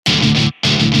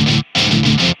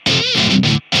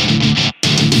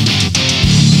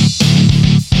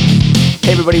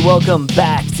everybody. Welcome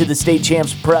back to the State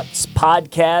Champs Preps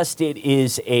podcast. It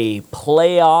is a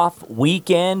playoff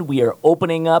weekend. We are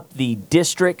opening up the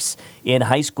districts in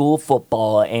high school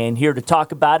football. And here to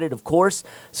talk about it, of course,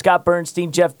 Scott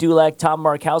Bernstein, Jeff Dulac, Tom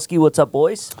Markowski. What's up,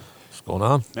 boys? What's going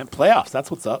on? Man, playoffs, that's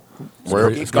what's up.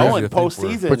 It's Going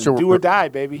postseason. Do or die,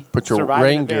 baby. Put your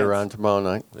rain gear on tomorrow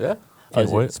night. Yeah. Is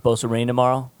it supposed to rain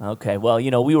tomorrow? Okay. Well,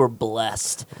 we were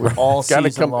blessed all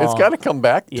season long. It's got to come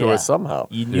back to us somehow.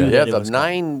 You knew that it the was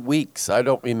 9 weeks. I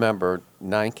don't remember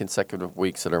 9 consecutive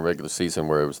weeks in a regular season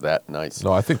where it was that nice.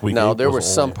 No, I think we. Now there were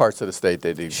some parts of the state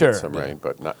that did get some rain,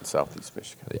 but not in southeast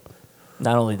Michigan. Yeah.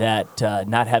 Not only that,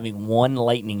 not having one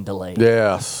lightning delay.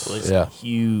 Yes. Was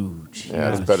huge.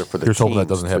 Yeah, it's better for the Here's teams, hoping that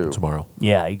doesn't happen too. tomorrow.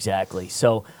 Yeah, exactly.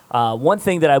 So one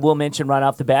thing that I will mention right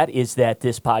off the bat is that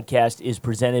this podcast is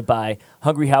presented by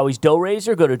Hungry Howie's Dough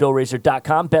Raiser. Go to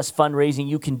doughRaiser.com. Best fundraising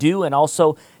you can do. And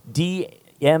also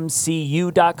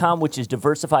DMCU.com, which is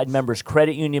Diversified Members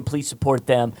Credit Union. Please support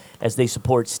them as they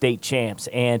support State Champs.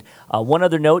 And one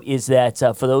other note is that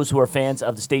for those who are fans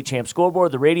of the State Champs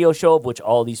Scoreboard, the radio show, of which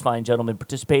all these fine gentlemen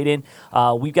participate in,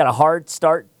 we've got a hard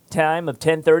start time of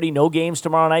 10:30. No games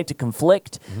tomorrow night to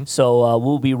conflict. So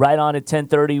we'll be right on at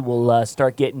 10:30. We'll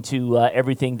start getting to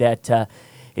everything that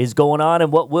is going on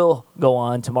and what will go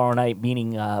on tomorrow night,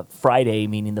 meaning Friday,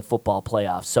 meaning the football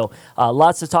playoffs. So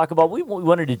lots to talk about. What we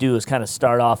wanted to do is kind of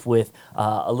start off with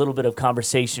a little bit of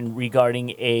conversation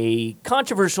regarding a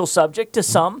controversial subject to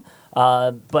some,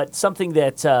 but something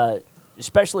that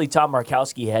especially Tom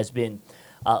Markowski has been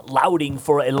lauding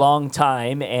for a long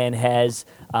time and has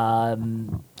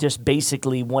just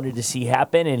basically wanted to see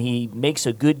happen, and he makes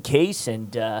a good case,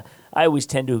 and I always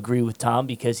tend to agree with Tom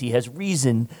because he has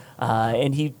reason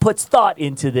and he puts thought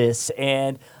into this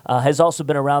and has also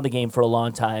been around the game for a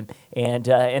long time, and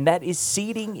that is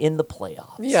seeding in the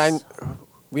playoffs. Yeah, and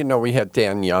we had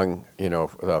Dan Young,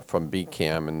 from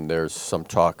BCAM, and there's some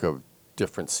talk of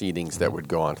different seedings that would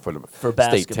go on for the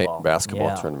state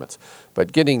basketball tournaments.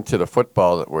 But getting to the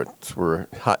football, that we're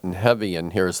hot and heavy,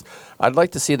 and I'd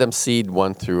like to see them seed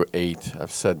 1 through 8. I've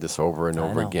said this over and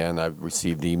over again. I've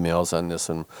received emails on this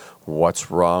and what's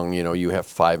wrong. You have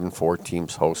 5 and 4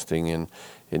 teams hosting, and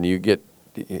you get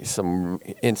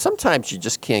and sometimes you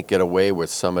just can't get away with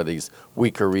some of these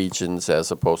weaker regions as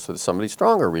opposed to some of these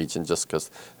stronger regions, just because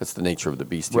it's the nature of the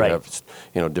beast. You have,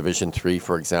 Division III,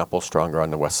 for example, stronger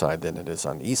on the west side than it is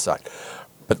on the east side.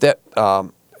 But that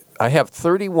I have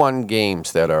 31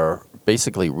 games that are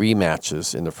basically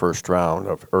rematches in the first round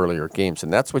of earlier games,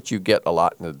 and that's what you get a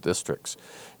lot in the districts.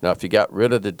 Now, if you got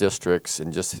rid of the districts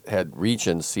and just had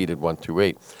regions seeded 1 through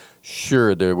 8,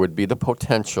 sure, there would be the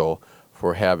potential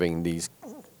for having these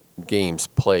games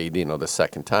played, the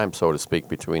second time, so to speak,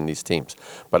 between these teams.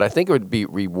 But I think it would be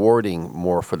rewarding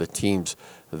more for the teams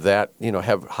that,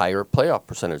 have higher playoff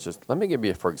percentages. Let me give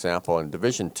you, for example, in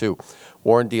Division II,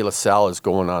 Warren De La Salle is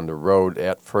going on the road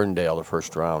at Ferndale the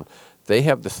first round. They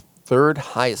have the third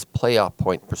highest playoff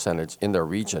point percentage in their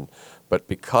region. But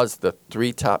because the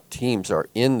 3 top teams are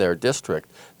in their district,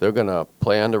 they're going to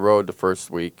play on the road the first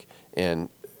week, and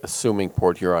assuming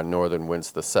Port Huron Northern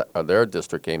wins their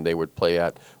district game, they would play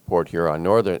at Port Huron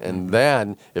Northern. And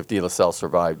then, if De La Salle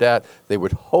survived that, they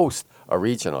would host a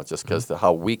regional, just because of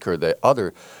how weaker the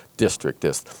other district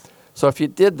is. So if you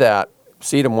did that,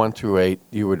 seed them 1 through 8,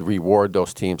 you would reward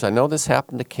those teams. I know this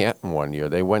happened to Canton one year.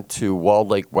 They went to Walled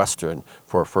Lake Western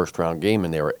for a first-round game,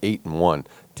 and they were 8-1.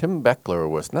 Tim Beckler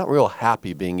was not real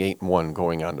happy being 8-1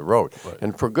 going on the road,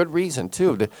 and for good reason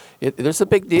too. There's a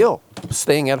big deal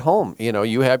staying at home.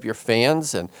 You have your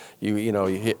fans, and you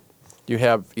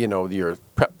have your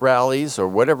prep rallies or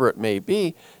whatever it may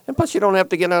be, and plus you don't have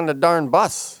to get on the darn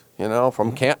bus,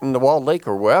 from Canton to Walled Lake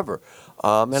or wherever.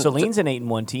 Selene's an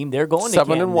 8-1 team. They're going to 7-1.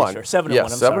 7-1. I'm sorry.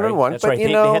 7-1. That's but right.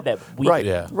 They had that week.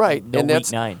 Right. No, and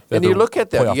week 9. And you look at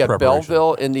that. You got preparation.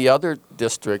 Belleville in the other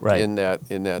district in that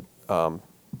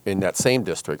same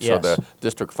district. Yes. So the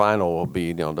district final will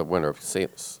be, the winner of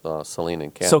Selene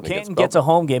and Canton. So Canton gets a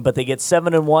home game, but they get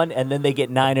 7-1, and then they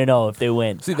get 9-0 if they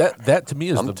win. See, that to me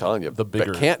is telling you, the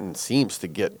bigger. But Canton seems to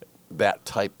get that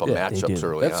type of matchups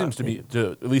early on. That seems to me,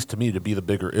 at least to me, to be the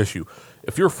bigger issue.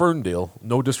 If you're Ferndale,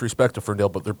 no disrespect to Ferndale,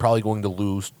 but they're probably going to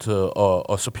lose to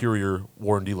a superior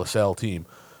Warren De La Salle team.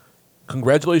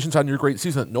 Congratulations on your great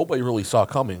season that nobody really saw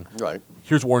coming. Right.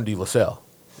 Here's Warren De La Salle.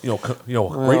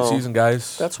 Great season,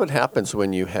 guys. That's what happens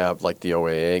when you have, like the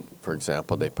OAA, for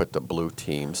example. They put the blue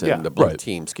teams, and the blue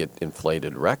teams get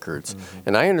inflated records.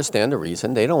 And I understand the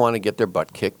reason. They don't want to get their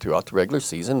butt kicked throughout the regular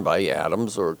season by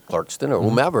Adams or Clarkston or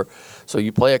whomever. So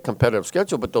you play a competitive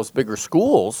schedule, but those bigger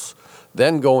schools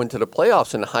then go into the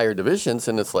playoffs in the higher divisions,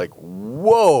 and it's like,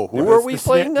 whoa, who are we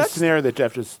playing next? The scenario that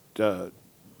Jeff just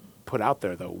put out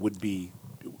there, though, would be,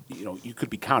 you could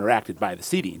be counteracted by the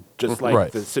seeding, just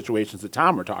like the situations that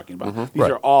Tom were talking about. These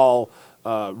are all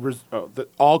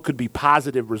all could be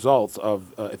positive results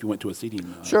of if you went to a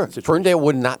seeding. Sure, situation. Ferndale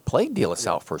would not play De La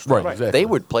Salle first round. Right, exactly. They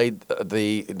would play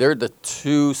they're the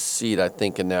 2 seed, I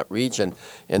think, in that region,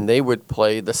 and they would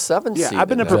play the 7 seed. Yeah, I've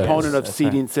been a proponent of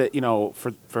seeding.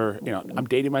 For I'm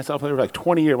dating myself. For like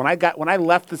 20 years. When I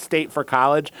left the state for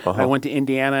college, I went to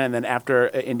Indiana, and then after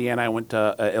Indiana, I went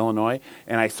to Illinois,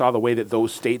 and I saw the way that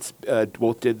those states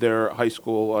both did their high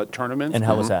school tournaments. And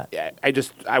how was that?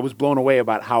 I was blown away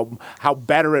about how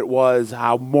better it was,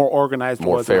 how more organized it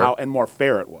was, and more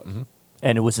fair it was.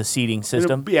 And it was a seeding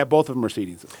system? Both of them are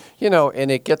seeding systems.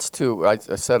 And it gets to, I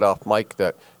said off mic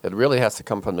that it really has to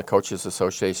come from the Coaches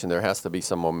Association. There has to be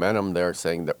some momentum there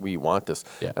saying that we want this.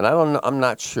 Yeah. And I'm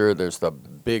not sure there's the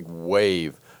big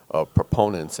wave of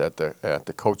proponents at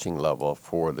the coaching level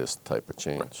for this type of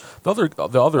change. The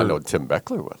other I know Tim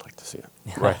Beckler would like to see it.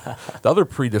 Right. The other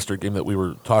pre-district game that we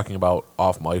were talking about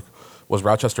off mic was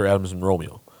Rochester Adams and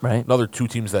Romeo. Right. Another 2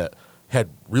 teams that had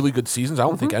really good seasons. I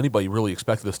don't think anybody really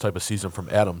expected this type of season from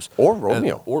Adams. Or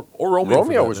Romeo. Or Romeo.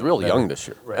 Romeo was real young this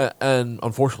year. Right. And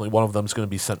unfortunately, one of them is going to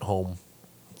be sent home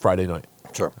Friday night.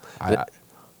 Sure.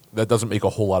 That doesn't make a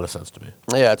whole lot of sense to me.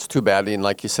 Yeah, it's too bad. And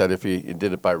like you said, if you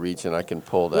did it by region, I can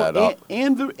pull that up.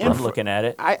 I'm looking at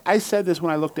it. I said this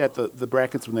when I looked at the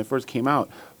brackets when they first came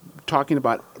out, talking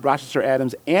about Rochester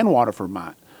Adams and Waterford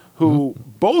Mott, who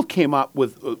both came up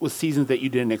with seasons that you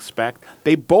didn't expect.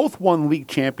 They both won league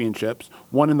championships,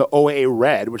 one in the OAA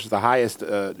Red, which is the highest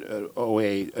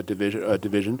OAA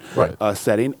division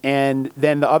setting, and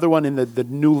then the other one in the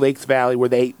New Lakes Valley, where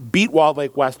they beat Walled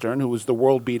Lake Western, who was the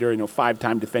world beater,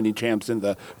 5-time defending champs in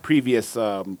the previous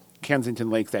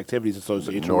Kensington Lakes Activities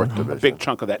Association. North Division. A big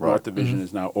chunk of that North Division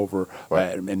is now over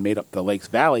and made up the Lakes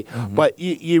Valley. But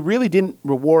you really didn't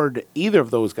reward either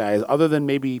of those guys, other than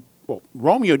maybe. Well,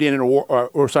 Romeo didn't,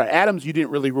 Adams, you didn't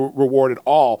really reward at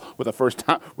all with a first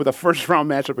round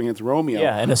matchup against Romeo.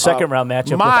 Yeah, and a second round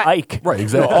matchup with Ike. Right,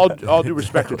 exactly. All due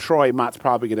respect to Troy, Mott's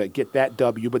probably going to get that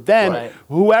W. But then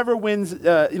whoever wins,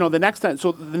 the next time.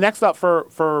 So the next up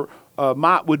for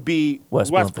Mott would be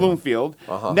West Bloomfield.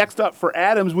 Next up for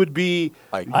Adams would be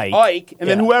Ike. And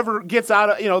then whoever gets out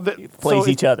of plays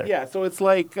each other. Yeah, so it's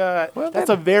like that's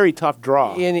a very tough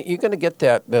draw. And you're going to get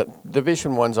that. The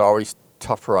Division I's always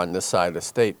tougher on this side of the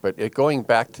state, but going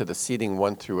back to the seeding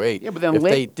 1 through 8, but then if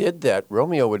they did that,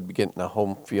 Romeo would be getting a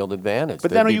home field advantage.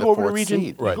 But then you go over to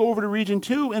region, go over to Region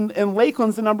 2, and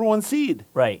Lakeland's the number 1 seed.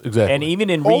 Right, exactly. And even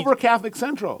in over Catholic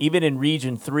Central, even in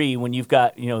Region 3, when you've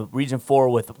got Region 4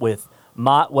 with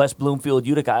Mott, West Bloomfield,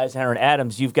 Utica, Eisenhower, and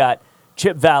Adams, you've got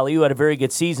Chip Valley, who had a very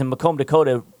good season. Macomb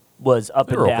Dakota was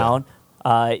up and down.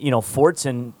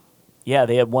 Fortson. Yeah,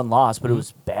 they had 1 loss, but it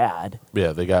was bad.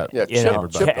 Yeah, they got Chip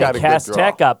got a Cass good draw.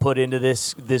 Tech got put into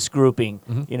this grouping,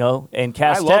 and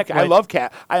Cass Tech. I love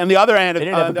Cass. On the other end, they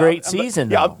didn't have a great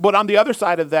season. Yeah, but on the other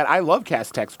side of that, I love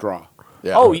Cass Tech's draw.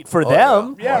 Yeah. Oh, for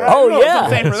them? Yeah. Right. Yeah.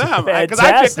 Same for them.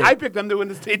 Because I picked them to win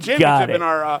the state championship in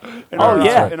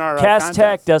our. Cass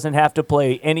Tech doesn't have to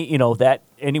play any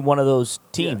one of those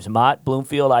teams, Mott,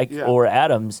 Bloomfield, or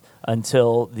Adams,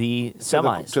 until the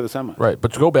semis. To the semis. Right,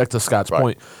 but to go back to Scott's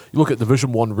point, you look at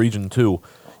Division I, Region 2,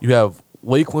 you have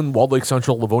Lakeland, Walled Lake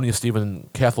Central, Livonia Stephen,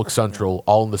 Catholic Central,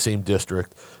 all in the same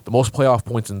district. The most playoff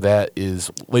points in that is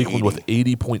Lakeland with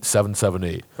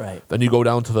 80.778. Right. Then you go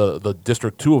down to the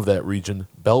District 2 of that region,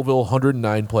 Belleville,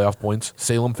 109 playoff points,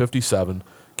 Salem, 57,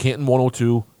 Canton,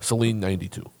 102, Saline,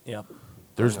 92. Yep.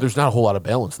 There's not a whole lot of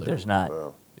balance there. There's not.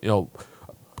 In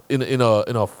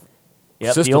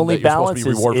a system the only that you're balance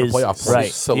supposed to be rewarded for playoff points.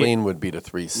 Right. Saline would be the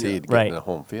 3 seed getting a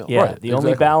home field. Yeah, right, the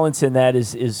only balance in that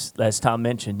is, as Tom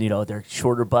mentioned, they're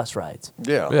shorter bus rides.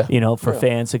 Yeah. For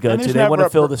fans to go to. They want to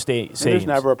fill the stadium. There's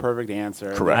never a perfect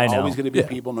answer. Correct. There's always going to be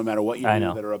people, no matter what you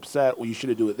do, that are upset. Well, you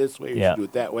should do it this way. You should do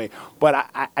it that way. But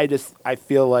I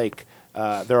feel like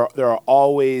there are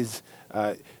always.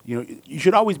 You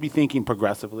should always be thinking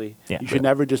progressively. Yeah. You should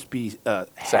never just be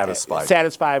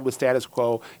satisfied with status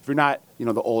quo. If you're not,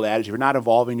 the old adage, if you're not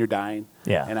evolving, you're dying.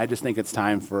 Yeah. And I just think it's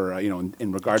time for,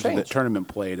 in regards to the tournament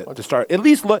play, to start at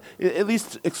least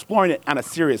exploring it on a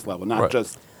serious level, not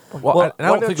just. Well, I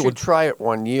don't think it would try it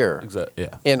 1 year. Exactly.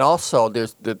 Yeah. And also,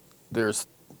 there's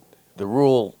the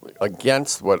rule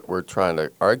against what we're trying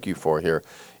to argue for here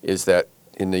is that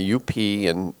in the UP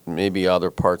and maybe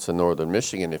other parts of northern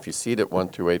Michigan, if you seed it 1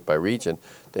 through 8 by region,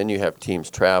 then you have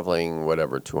teams traveling,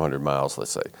 200 miles,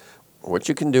 let's say. What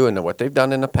you can do and what they've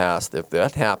done in the past, if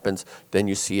that happens, then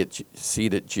you seed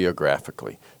it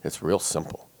geographically. It's real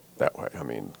simple that way. I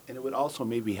mean, and it would also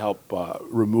maybe help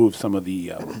remove some of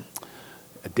the,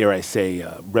 dare I say,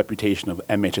 reputation of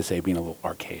MHSA being a little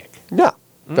archaic. Yeah.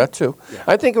 That too. Yeah.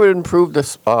 I think it would improve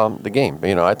this the game.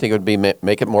 I think it would be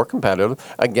make it more competitive.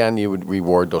 Again, you would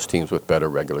reward those teams with better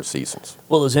regular seasons.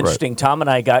 Well, it was interesting. Right. Tom and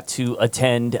I got to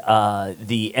attend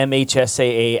the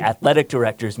MHSAA athletic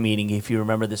directors meeting, if you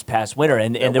remember, this past winter,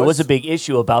 and there was a big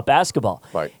issue about basketball.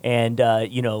 Right. And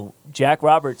Jack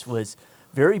Roberts was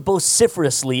very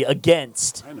vociferously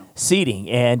against seeding,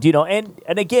 and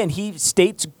and again, he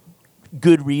states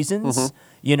good reasons.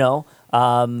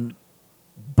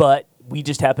 But we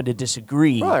just happen to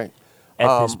disagree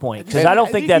at this point, because I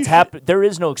don't think that's happened. There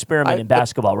is no experiment in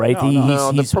basketball, right?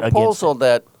 The proposal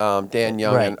that Dan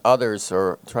Young and others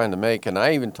are trying to make, and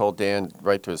I even told Dan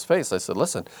right to his face, I said,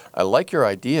 listen, I like your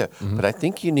idea, but I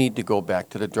think you need to go back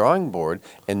to the drawing board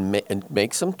and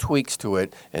make some tweaks to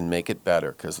it and make it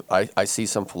better, because I see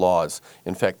some flaws.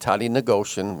 In fact, Toddy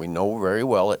Negoshin, we know very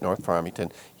well at North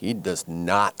Farmington, he does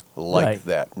not like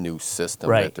that new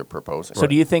system that they're proposing. So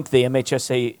do you think the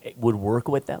MHSA would work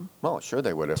with them? Well, sure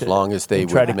they would, as long as they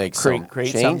would make some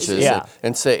changes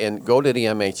and go to the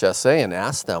MHSA and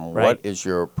ask them, what is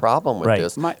your problem with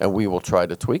this, and we will try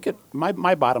to tweak it.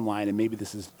 My bottom line, and maybe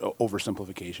this is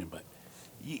oversimplification, but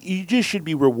you just should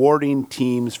be rewarding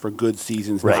teams for good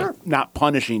seasons, not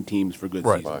punishing teams for good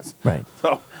seasons. Right.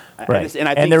 So,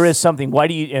 and there is something.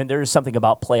 There is something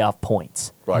about playoff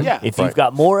points. Right. Yeah. If you've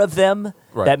got more of them,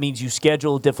 that means you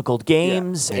schedule difficult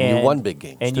games, and you won big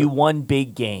games. And you won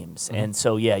big games, and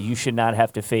so you should not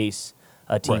have to face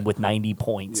a team with 90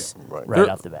 points right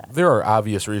off the bat. There are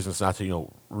obvious reasons not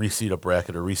to reseed a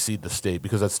bracket or reseed the state,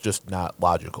 because that's just not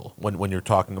logical when you're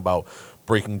talking about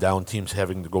breaking down teams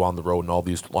having to go on the road and all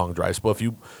these long drives. But if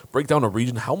you break down a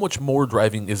region, how much more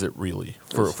driving is it really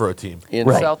for a team? In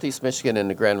Southeast Michigan, in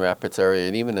the Grand Rapids area,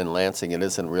 and even in Lansing, it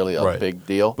isn't really a big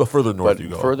deal. But further north you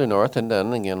go. Further north, and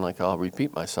then again, I'll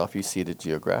repeat myself, you seed it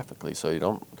geographically, so you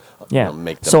don't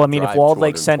make them So, if Walled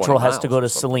Lake Central has to go to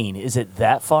Saline, is it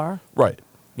that far? Right.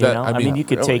 You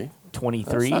could take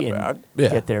 23 and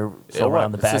get there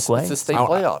around the back way. It's the state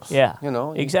playoffs. Yeah,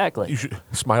 exactly. You should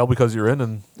smile because you're in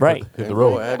and hit the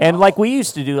road. And like we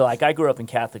used to do, I grew up in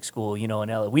Catholic school, in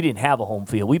LA. We didn't have a home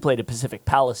field. We played at Pacific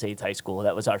Palisades High School.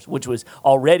 That was ours, which was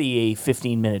already a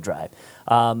 15-minute drive.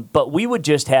 But we would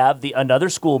just have another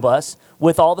school bus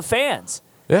with all the fans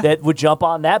that would jump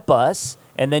on that bus.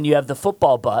 And then you have the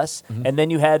football bus, and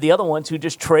then you had the other ones who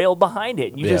just trailed behind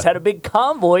it. And you just had a big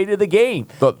convoy to the game.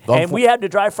 And we had to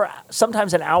drive for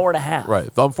sometimes an hour and a half.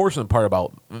 Right. The unfortunate part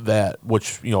about that,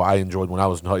 which I enjoyed when I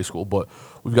was in high school, but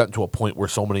we've gotten to a point where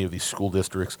so many of these school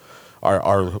districts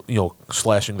are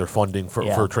slashing their funding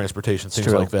for transportation,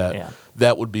 things like that. Yeah.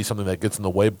 That would be something that gets in the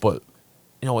way, but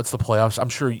it's the playoffs. I'm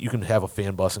sure you can have a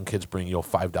fan bus and kids bring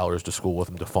 $5 to school with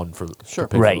them to fund for to pay for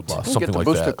the bus, something get the like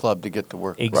booster that. Club to get to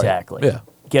work. Exactly. Right. Yeah.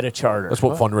 Get a charter. That's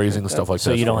what fundraising and stuff like that.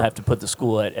 So you don't have to put the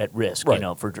school at risk,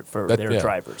 for their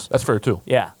drivers. That's fair too.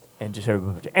 Yeah. And just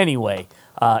anyway,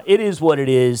 it is what it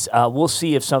is. We'll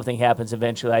see if something happens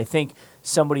eventually. I think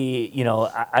somebody,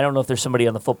 I don't know if there's somebody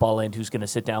on the football end who's going to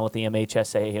sit down with the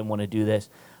MHSA and want to do this.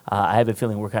 I have a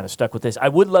feeling we're kind of stuck with this. I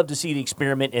would love to see the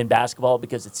experiment in basketball,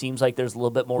 because it seems like there's a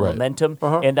little bit more momentum,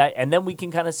 and then we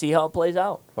can kind of see how it plays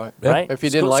out. Right? If you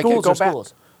didn't like it, go back.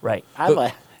 Right.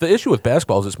 The issue with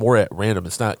basketball is it's more at random.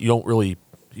 It's not, you don't really,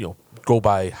 go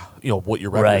by, what your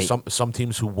record is. Some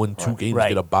teams who win 2 games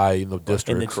get a bye in the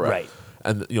district.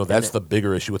 And that's the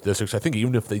bigger issue with districts. I think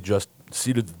even if they just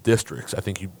seeded the districts, I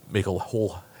think you'd make a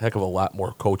whole heck of a lot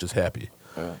more coaches happy.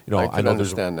 I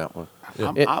understand that one.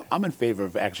 I'm in favor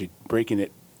of actually taking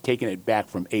it back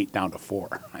from 8 down to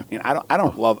 4. I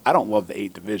don't love the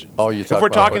 8 divisions. Oh, you talk if we're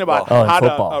talking about how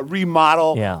to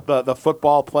remodel the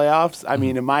football playoffs,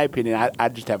 in my opinion,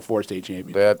 I'd just have 4 state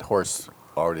champions. That horse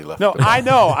already left. No, I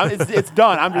know. It's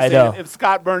done. I'm just saying, if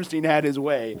Scott Bernstein had his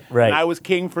way, and I was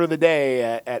king for the day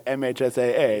at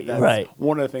MHSAA, that's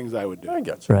one of the things I would do. I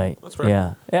get you. Right. That's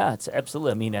fair. Yeah, it's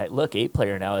absolutely. Look,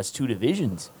 8-player now has 2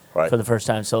 divisions. for the first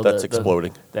time. So that's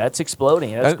exploding. That's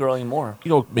exploding. That's growing more.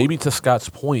 Maybe to Scott's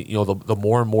point, the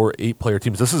more and more 8-player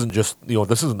teams. This isn't just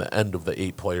this isn't the end of the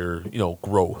 8-player I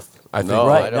growth. think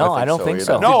I don't think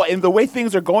so. No, and the way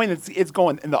things are going, it's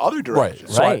going in the other direction.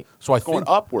 Right. So I going think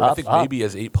upward. I think maybe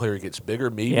as 8-player gets bigger,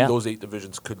 maybe those 8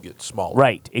 divisions could get smaller.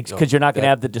 Right, because you're not going to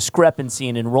have the discrepancy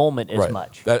in enrollment as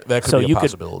much. That could be a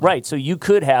possibility. Right, so you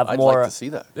could have I'd more. like to see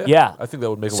that. Yeah. I think that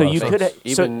would make a lot of sense. Could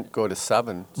even go to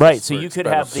 7. Right, so you could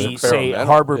have the, say,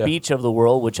 Harbor Beach of the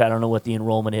world, which I don't know what the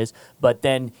enrollment is, but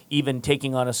then even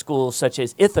taking on a school such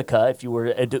as Ithaca, if you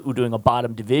were doing a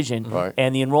bottom division,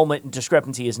 and the enrollment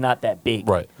discrepancy is not that big.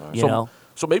 Right. You know?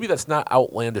 So maybe that's not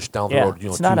outlandish down the road,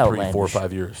 it's 2, not 3, outlandish. 4,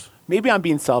 5 years. Maybe I'm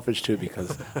being selfish too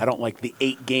because I don't like the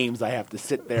 8 games I have to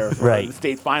sit there for the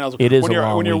state finals. It is when you're a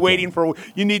long when you're weekend. waiting for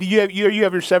you have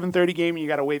your 7:30 game and you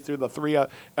got to wait through the 3.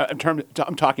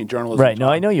 I'm talking journalism. Right. No,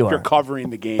 I know you You're are. covering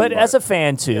the game. But as a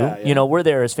fan too, we're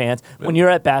there as fans. When you're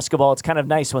at basketball, it's kind of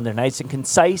nice when they're nice and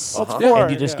concise,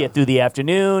 and you just get through the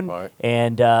afternoon,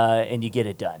 and you get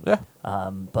it done. Yeah.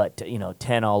 But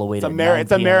 10 all the way it's to a 9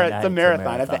 it's a p.m.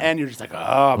 marathon. At the end, you're just like,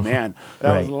 oh man,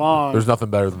 that was long. There's nothing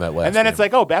better than that last. And then game. it's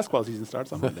like, oh, basketball season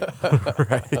starts on Monday.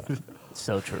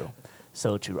 So true.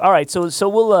 So true. All right, so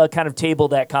we'll kind of table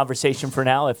that conversation for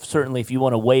now. If you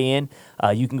want to weigh in,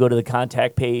 you can go to the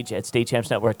contact page at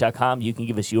statechampsnetwork.com. You can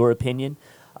give us your opinion,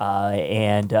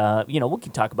 and we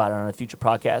can talk about it on a future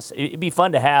podcast. It'd be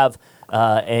fun to have.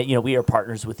 We are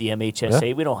partners with the MHSA.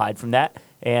 Yeah. We don't hide from that,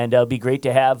 and it'd be great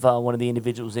to have one of the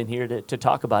individuals in here to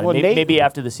talk about Well, it. Nate- maybe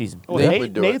after the season. Well, Nate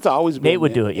would do Nate's always been, Nate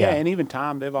would do it, yeah. and even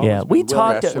Tom, they've always Yeah, been we willing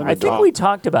talked. to I think talk. we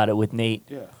talked about it with Nate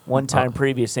Yeah. one time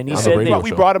previous, and he On the said radio that we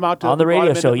show. brought him out to on the we brought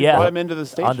radio him show. into, Yeah, brought him into the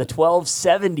station. on the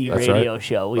 1270 That's radio right.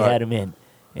 show. We had him in,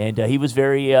 and he was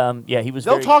very. He was.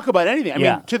 They'll very, talk about anything. I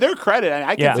Yeah. mean, to their credit,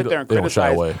 I can Yeah. sit there and They don't shy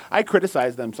criticize. away. I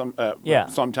criticize them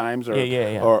sometimes,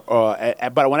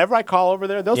 but whenever I call over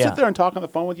there, they'll Yeah. sit there and talk on the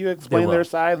phone with you, explain will. their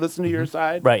side, listen to your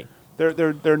side. Right.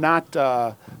 They're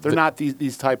not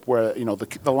these type where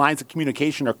the lines of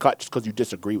communication are cut just because you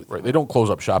disagree with them. Right. They don't close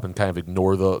up shop and kind of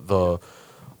ignore the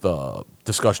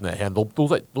discussion at hand.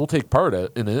 They'll take part in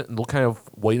it, and they'll kind of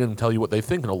wait and tell you what they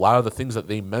think. And a lot of the things that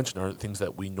they mention aren't things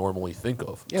that we normally think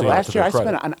of. Yeah, So, last to year their I spent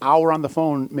credit. an hour on the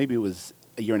phone. Maybe it was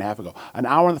a year and a half ago. An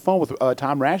hour on the phone with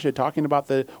Tom Rashid talking about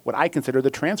what I consider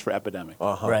the transfer epidemic.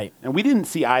 Right. And we didn't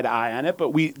see eye to eye on it,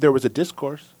 but there was a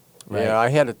discourse. Right. Yeah, I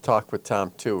had a talk with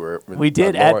Tom too. We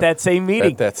did at that same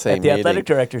meeting. At that same at the athletic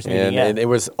directors meeting. And it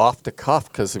was off the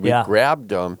cuff because we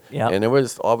grabbed him, Yeah. and it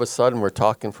was all of a sudden we're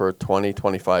talking for 20,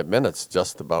 25 minutes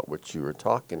just about what you were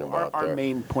talking about. Our there.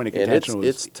 main point of And contention was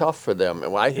it's tough for them.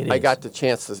 And I is. got the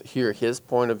chance to hear his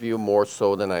point of view more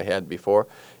so than I had before,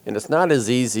 and it's not as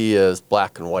easy as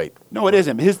black and white. no, it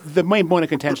isn't. The main point of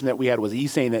contention that we had was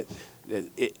he's saying that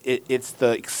it's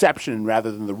the exception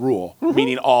rather than the rule,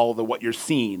 meaning all what you're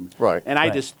seeing. Right. And I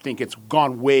just think it's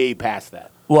gone way past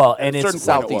that. Well, At and a it's certain point it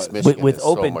Southeast was. Michigan with is so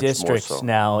open much more districts so.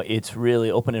 now. It's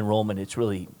really open enrollment. It's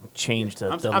really changed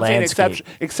the I'm saying landscape.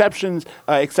 exception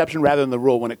rather than the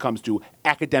rule when it comes to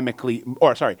athletically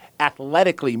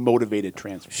motivated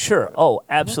transfers. Sure. Oh,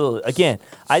 absolutely. Again,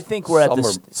 I think we're at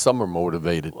Some are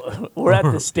motivated. we're at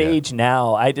the stage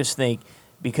now. I just think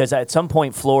because at some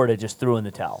point Florida just threw in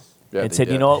the towel. Yeah, and they said,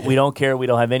 did. you know what, we don't care. We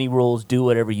don't have any rules. Do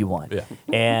whatever you want. Yeah.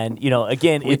 And,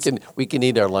 again, We can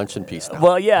eat our lunch in peace now.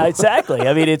 well, yeah, exactly.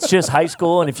 I mean, it's just high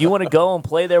school. And if you want to go and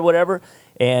play there, whatever,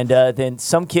 and then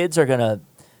some kids are going to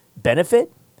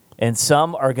benefit and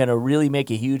some are going to really make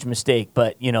a huge mistake.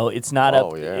 But, it's not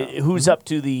who's up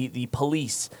to the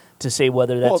police to say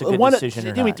whether that's a good decision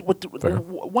or not.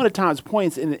 One of Tom's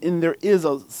points, and there is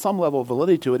some level of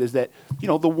validity to it, is that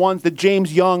the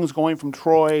James Youngs going from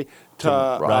Troy to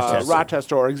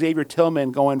Rochester, or Xavier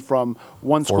Tillman going from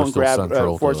one school in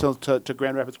Forest Hill to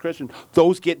Grand Rapids Christian,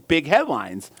 those get big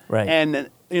headlines. Right.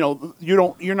 And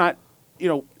you're not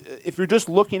if you're just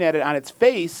looking at it on its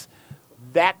face,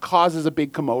 that causes a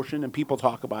big commotion and people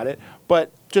talk about it.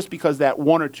 But just because that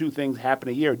one or two things happen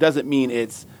a year doesn't mean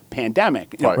it's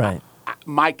pandemic. Right.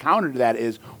 My counter to that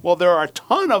is, well, there are a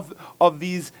ton of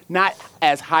these not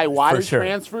as high wire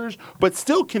transfers, but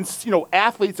still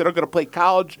athletes that are going to play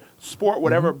college sport,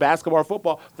 whatever, basketball or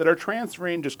football, that are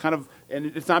transferring just kind of, and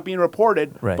it's not being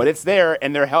reported, but it's there,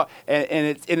 and they're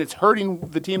and it's hurting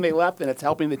the team they left, and it's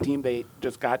helping the team they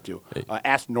just got to.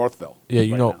 Ask Northville.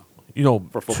 Yeah,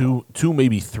 for football. two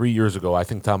maybe 3 years ago, I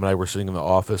think Tom and I were sitting in the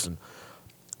office, and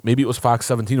maybe it was Fox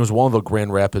 17. It was one of the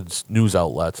Grand Rapids news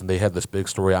outlets, and they had this big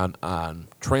story on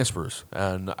transfers.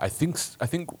 And I think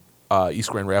East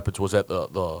Grand Rapids was at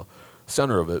the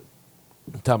center of it.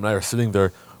 Tom and I are sitting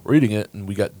there reading it, and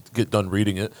we get done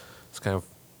reading it. It's kind of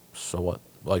so what?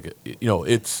 Like,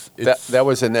 it's that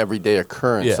was an everyday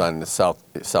occurrence Yeah. on the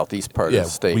southeast part of the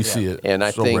state. we see it. And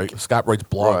I so think Scott writes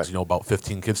blogs, Right. About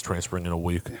 15 kids transferring in a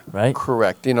week. Right?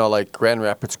 correct. Like Grand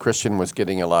Rapids Christian was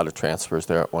getting a lot of transfers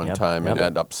there at one Yep, time, and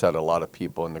yep. that upset a lot of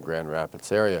people in the Grand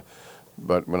Rapids area.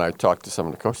 But when I talked to some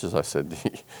of the coaches, I said,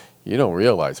 "You don't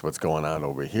realize what's going on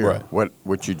over here. Right.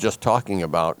 What you're just talking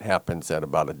about happens at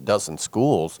about a dozen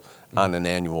schools on an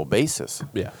annual basis."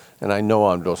 Yeah. And I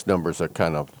know those numbers are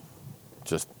kind of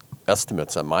just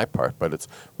estimates on my part, but it's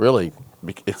really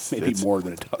it's Maybe more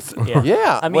than a dozen. Yeah.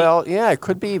 Yeah, I mean- it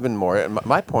could be even more. And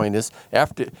my point is,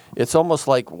 after it's almost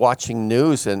like watching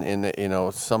news and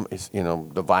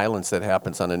the violence that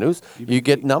happens on the news, you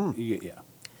get numb.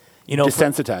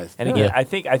 Desensitized. And again, I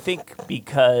think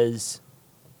because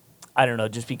I don't know,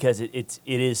 just because it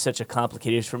is such a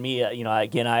complicated issue for me.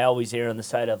 Again, I always err on the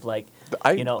side of like,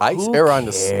 I who err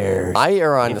on cares? I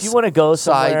err on if the you want to go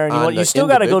side somewhere and on you the still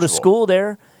got to go to individual. school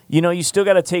there. You still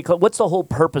got to take. What's the whole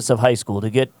purpose of high school? To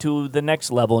get to the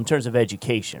next level in terms of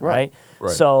education, right?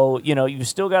 Right. So you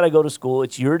still got to go to school.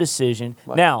 It's your decision.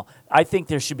 Right. Now, I think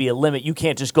there should be a limit. You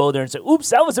can't just go there and say, "Oops,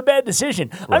 that was a bad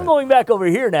decision. I'm going back over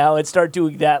here now," and start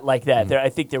doing that like that. There, I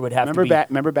think there would have to be.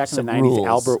 Remember back in the some 90s, rules.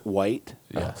 Albert White,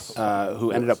 Yes.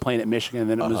 who ended up playing at Michigan and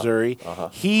then at Missouri.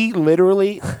 He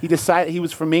literally he decided he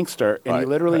was from Inkster, and he Right,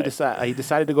 literally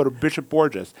decided to go to Bishop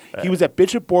Borges. He was at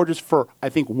Bishop Borges for I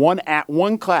think one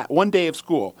day of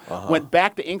school. Went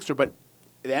back to Inkster, but.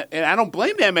 And I don't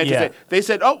blame them. Yeah. They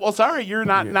said, "Oh, well, sorry, you're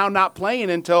not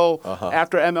playing until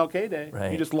after MLK Day.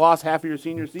 Right. You just lost half of your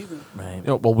senior season." Right.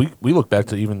 Well, we look back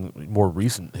to even more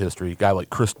recent history. A guy like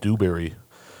Chris Dewberry,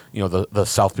 the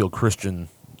Southfield Christian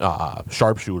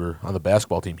sharpshooter on the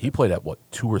basketball team. He played at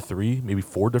 2 or 3, maybe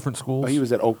 4 different schools. Well, he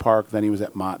was at Oak Park, then he was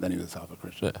at Mott, then he was at Southfield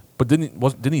Christian. Yeah. But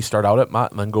didn't he start out at Mott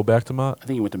and then go back to Mott? I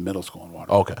think he went to middle school in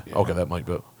Waterloo. Okay, Yeah. okay, that might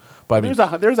be. But I mean,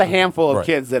 There's a handful of Right.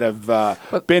 kids that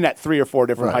have been at 3 or 4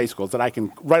 different Right. high schools that I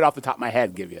can right off the top of my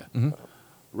head give you.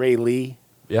 Ray Lee,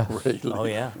 yeah. Oh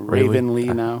yeah. Ray Lee. Raven Lee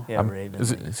now. Yeah. Raven.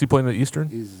 Is he playing at Eastern?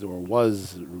 He's or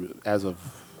was as of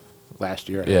last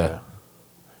year. Yeah.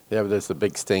 Yeah, but there's a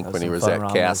big stink That's when he some was fun at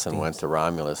Romulus Cass and teams. went to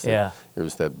Romulus. Yeah. It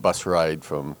was that bus ride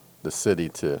from the city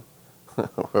to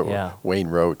Yeah. Wayne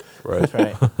Road. Right. That's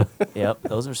right. Yep.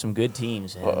 Those are some good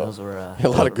teams. Man. Those were A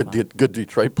lot of good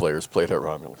Detroit players played at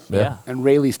Romulus. Yeah. And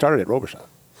Ray Lee started at Robershon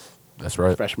That's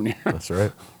right. freshman year. That's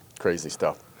right. Crazy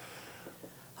stuff.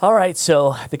 All right,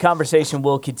 so the conversation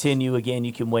will continue. Again,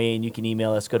 you can weigh in. You can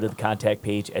email us. Go to the contact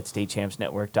page at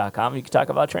statechampsnetwork.com. You can talk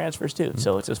about transfers too.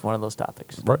 So it's just one of those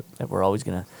topics Right. that we're always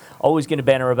gonna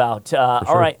banter about.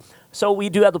 All right, so we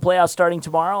do have the playoffs starting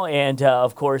tomorrow, and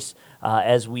of course,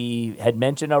 as we had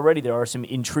mentioned already, there are some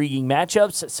intriguing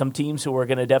matchups. Some teams who are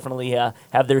going to definitely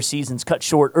have their seasons cut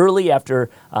short early after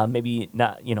maybe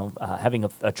not, having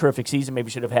a terrific season. Maybe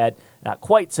should have had not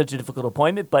quite such a difficult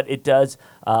appointment, but it does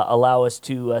allow us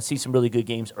to see some really good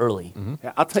games early.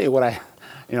 Yeah, I'll tell you what I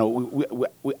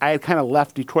had kind of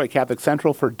left Detroit Catholic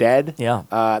Central for dead.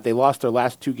 Yeah. They lost their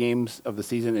last 2 games of the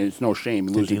season, and it's no shame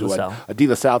losing De La to Salle. a De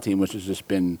La Salle team, which has just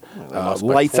been lost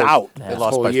by lights 14 out. they this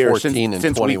lost whole by year 14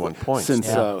 and 21 points.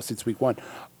 Since week 1.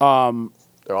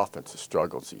 Their offense has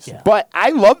struggled season. Yeah. But I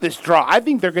love this draw. I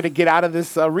think they're going to get out of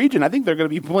this region. I think they're going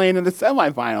to be playing in the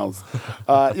semifinals.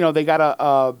 They got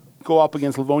to go up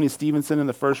against Livonia Stevenson in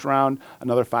the first round,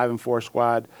 another 5-4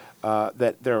 squad.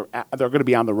 That they're going to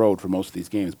be on the road for most of these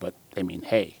games. But I mean,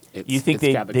 hey, You think it's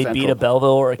they Catholic beat Central. a Belleville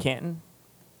or a Canton?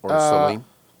 Or Saline?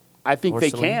 I think or they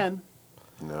Saline? can.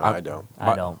 No, I don't.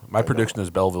 I don't. My prediction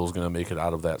is Belleville's going to make it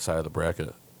out of that side of the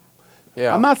bracket.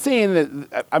 Yeah. I'm not saying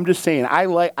that. I'm just saying I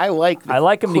like. I like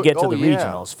them to get to the yeah.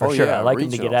 regionals for Oh, sure. yeah, I like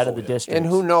them to get regionals. out of the district. And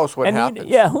who knows what happens?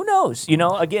 Who knows?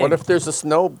 Again. What if there's a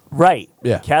snow? Right.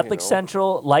 Yeah. Catholic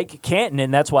Central, like Canton,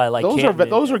 and that's why I like those Canton. are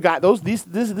those are guys. This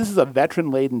is a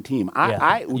veteran laden team.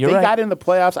 Yeah. They You're right. got in the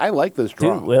playoffs. I like this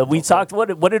draw. Dude, well, we talked. What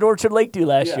did Orchard Lake do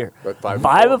last Yeah. year? But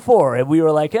 5-4, and we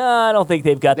were like, I don't think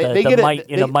they've got They the get it- might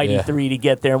in a they- mighty Yeah. 3 to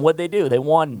get there. And what they do? They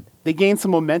won. They gained some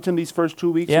momentum these first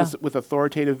 2 weeks Yeah. with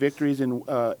authoritative victories in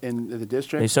the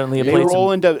district. They certainly have they played some-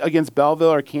 roll into against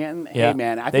Belleville or Canton. Yeah. Hey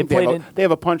man, I They think they have, played they have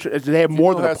a punch. They have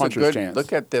more than Who a has puncher's good- chance.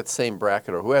 Look at that same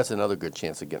bracket, or who has another good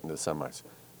chance of getting to the semis?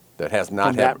 That has not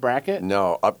In had that bracket?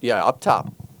 No, up top,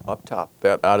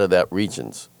 that out of that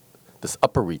regions, this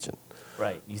upper region,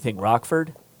 Right. You think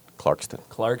Rockford, Clarkston.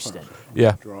 Clarkston?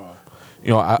 Yeah. draw.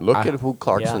 Look at who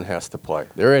Clarkson has to play.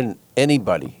 They're in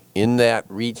anybody in that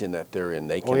region that they're in.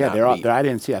 They cannot beat. I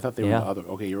didn't see. I thought they were in the other.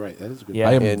 Okay, you're right. That is a good.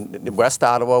 Yeah. In West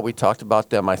Ottawa, we talked about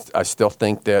them. I still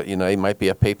think that they might be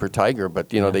a paper tiger, but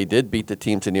they did beat the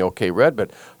teams in the OK Red.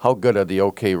 But how good are the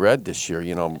OK Red this year?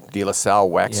 De La Salle,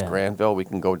 waxed Granville. We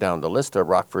can go down the list.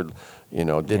 Rockford,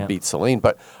 did beat Saline,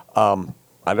 but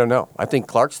I don't know. I think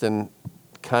Clarkston,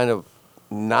 kind of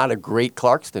not a great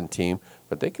Clarkston team,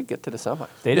 but they could get to the semis.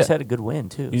 They just had a good win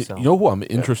too. You know who I'm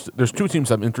interested? There's two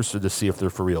teams I'm interested to see if they're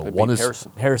for real. One is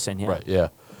Harrison. Yeah. Right. Yeah.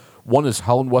 One is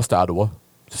Holland West Ottawa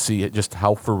to see just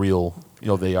how for real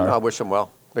they are. I wish them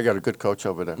well. They got a good coach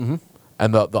over there. Mm-hmm.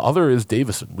 And the other is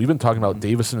Davison. We've been talking about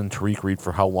Davison and Tariq Reed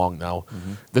for how long now?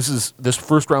 Mm-hmm. This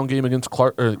first round game against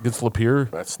against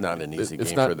Lapeer. That's not an easy game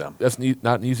for them. That's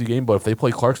not an easy game. But if they play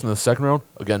Clarkson in the second round,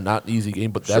 again, not an easy game.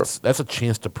 But that's a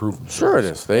chance to prove themselves. Sure, it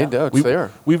is. It's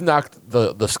there. We've knocked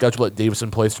the schedule at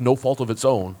Davison plays to no fault of its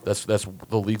own. That's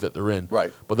the league that they're in.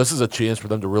 Right. But this is a chance for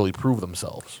them to really prove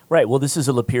themselves. Right. Well, this is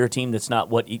a Lapeer team that's not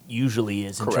what it usually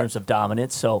is in terms of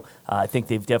dominance. So I think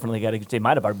they've definitely got to. They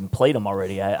might have already played them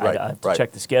already. I have to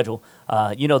check the schedule.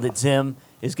 That Zim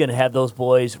is going to have those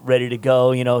boys ready to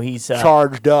go. He's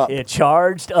charged up.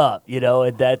 Charged up.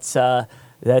 And that's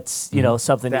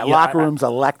something that locker room's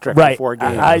electric before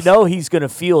games. I know he's going to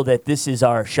feel that this is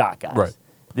our shot, guys. Right.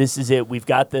 This is it. We've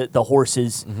got the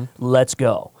horses. Mm-hmm. Let's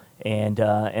go. And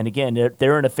again,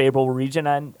 they're in a favorable region.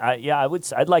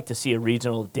 I'd like to see a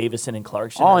regional Davison and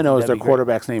Clarkson. All I know is their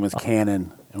quarterback's name is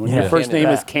Cannon. And when your first name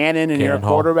is Cannon and you're a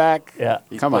quarterback,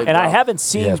 come on. And I haven't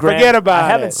seen forget about I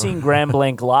haven't seen Grand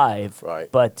Blanc live,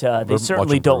 but they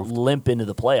certainly don't limp into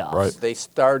the playoffs. Right. They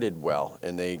started well,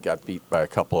 and they got beat by a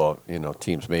couple of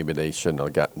teams maybe they shouldn't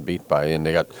have gotten beat by, and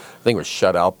I think it was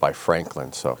shut out by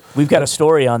Franklin. So we've got a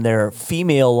story on their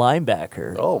female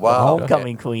linebacker, oh wow,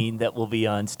 homecoming queen that will be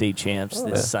on State Champs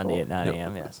this Sunday at 9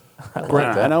 a.m. Yes, great.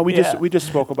 I know we just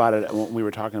spoke about it when we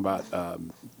were talking about.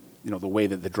 The way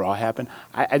that the draw happened.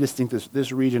 I just think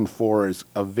this Region 4 is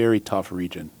a very tough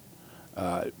region.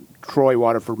 Troy,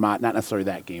 Waterford, Mott, not necessarily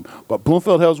that game, but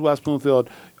Bloomfield Hills, West Bloomfield,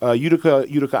 Utica,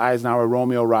 Eisenhower,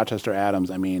 Romeo, Rochester, Adams.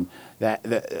 I mean, that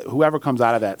whoever comes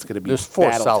out of that's going to be there's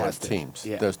four solid tested. teams.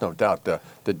 Yeah. There's no doubt.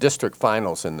 The district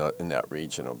finals in that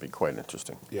region will be quite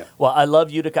interesting. Yeah. Well, I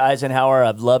love Utica, Eisenhower.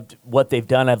 I've loved what they've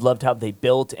done. I've loved how they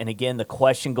built. And again, the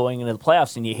question going into the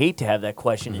playoffs, and you hate to have that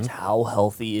question, is how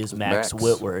healthy is Max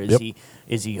Whitwer?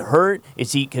 Is he hurt?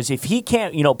 Because if he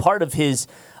can't, part of his.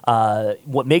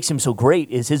 What makes him so great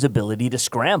is his ability to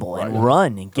scramble and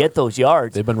run and get those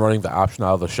yards. They've been running the option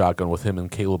out of the shotgun with him and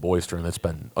Caleb Oyster, and it's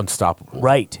been unstoppable.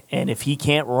 Right. And if he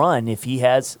can't run, if he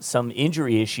has some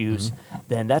injury issues,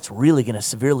 then that's really going to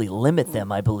severely limit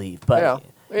them, I believe. But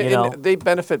and they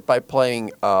benefit by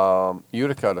playing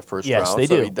Utica the first round. They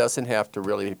do. So he doesn't have to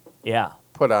really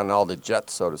put on all the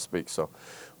jets, so to speak. So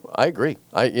I agree.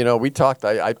 We talked.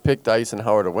 I picked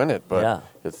Eisenhower to win it, but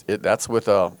that's with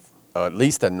at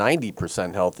least a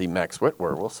 90% healthy Max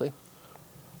Whitwer. We'll see.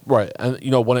 Right. And,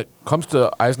 when it comes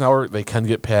to Eisenhower, they can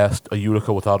get past a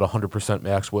Utica without 100%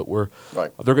 Max Whitwer.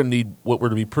 Right. They're going to need Whitwer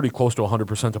to be pretty close to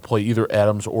 100% to play either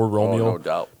Adams or Romeo. Oh, no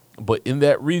doubt. But in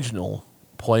that regional,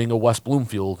 playing a West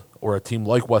Bloomfield or a team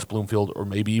like West Bloomfield or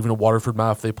maybe even a Waterford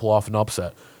Mott if they pull off an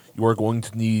upset, you are going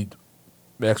to need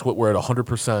Max Whitwer at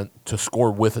 100% to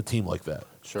score with a team like that.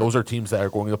 Sure. Those are teams that are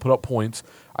going to put up points.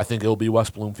 I think it'll be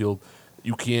West Bloomfield.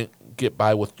 You can't get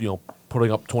by with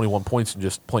putting up 21 points and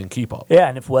just playing keep up. Yeah,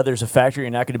 and if weather's a factor,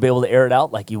 you're not going to be able to air it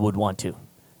out like you would want to.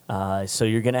 So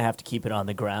you're going to have to keep it on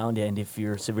the ground, and if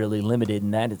you're severely limited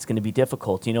in that, it's going to be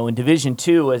difficult. In Division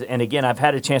II, and again, I've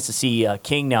had a chance to see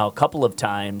King now a couple of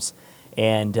times,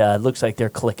 and it looks like they're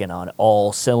clicking on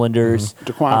all cylinders.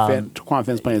 Daquan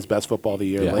Finn's playing his best football of the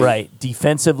year. Yeah. Right.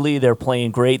 Defensively, they're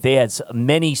playing great. They had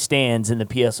many stands in the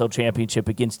PSL Championship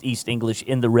against East English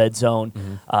in the red zone,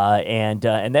 and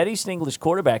that East English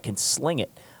quarterback can sling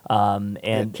it.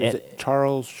 Is it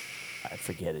Charles? I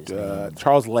forget his name.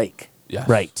 Charles Lake. Yes.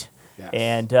 Right. Yes.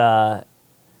 And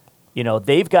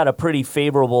they've got a pretty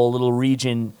favorable little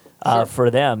region. For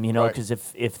them, because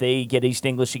if they get East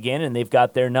English again and they've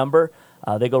got their number,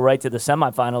 they go right to the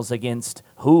semifinals against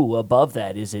who above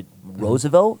that? Is it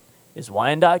Roosevelt? Is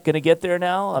Wyandotte going to get there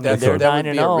now? They're 9-0. That would be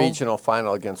a 0. regional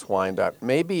final against Wyandotte.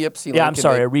 Maybe Ypsi. Yeah, I'm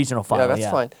sorry, a regional final. Yeah,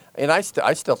 that's fine. And I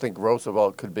still think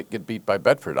Roosevelt could get beat by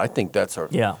Bedford. I think that's our.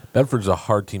 Yeah. Bedford's a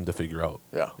hard team to figure out.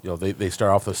 Yeah. They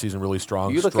start off the season really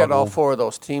strong. You look at all four of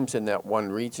those teams in that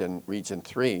one region, Region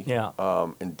 3,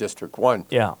 in District 1.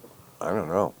 Yeah. I don't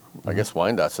know. I guess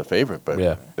Wyandotte's a favorite, but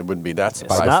it wouldn't be that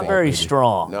surprising. It's not very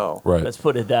strong. No. Right. Let's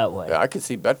put it that way. Yeah, I could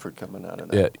see Bedford coming out of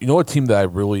that. Yeah. A team that I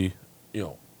really,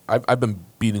 I've been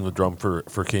beating the drum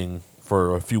for King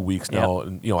for a few weeks now,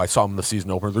 and I saw them in the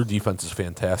season opener. Their defense is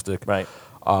fantastic. Right.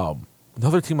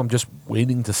 Another team I'm just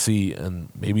waiting to see, and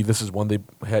maybe this is when they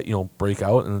break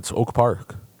out, and it's Oak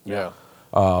Park. Yeah.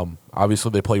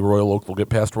 Obviously, they play Royal Oak. They'll get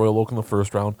past Royal Oak in the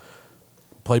first round.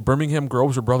 Play Birmingham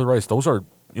Groves or Brother Rice. Those are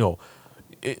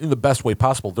in the best way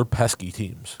possible. They're pesky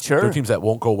teams. Sure. They're teams that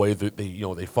won't go away.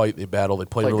 They fight. They battle. They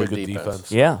play really good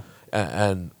defense. Yeah.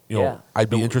 And I'd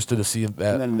be interested to see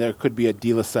that. And then there could be a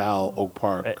De La Salle Oak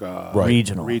Park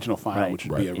regional final, which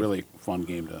would be a really fun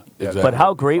game to. Exactly. But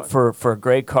how great for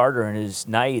Greg Carter and his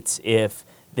Knights if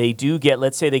they do get,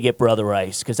 let's say they get Brother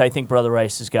Rice, because I think Brother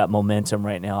Rice has got momentum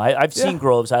right now. I've seen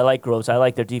Groves. I like Groves. I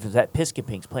like their defense. That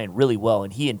Piskipink's playing really well,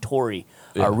 and he and Torrey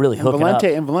are really hooking up.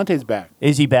 And Valente's back.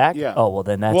 Is he back? Yeah. Oh, well,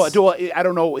 then that's... Well, I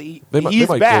don't know. He's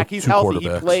back. He's healthy.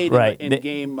 He played in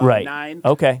game 9.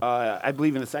 Okay. I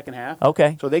believe in the second half.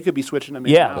 Okay. So they could be switching them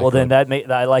in. Yeah, now. well, then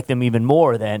I like them even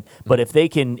more then. But if they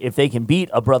can beat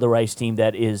a Brother Rice team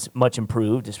that is much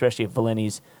improved, especially if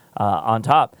Valenti's on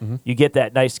top, you get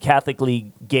that nice Catholic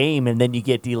League game, and then you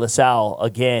get De La Salle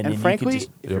again. And frankly,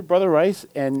 if you're Brother Rice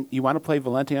and you want to play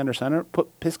Valente under center,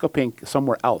 put Piscopink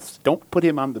somewhere else. Don't put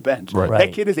him on the bench. Right.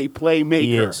 That kid is a playmaker.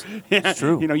 He is. It's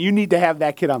true. You need to have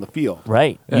that kid on the field.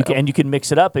 Right. Yeah. You can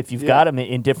mix it up if you've got him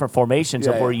in different formations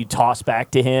of where you toss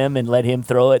back to him and let him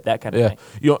throw it, that kind of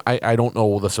thing. I don't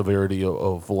know the severity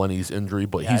of Valenti's injury,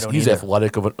 but he's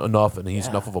athletic enough, and he's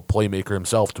enough of a playmaker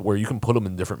himself to where you can put him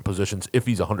in different positions if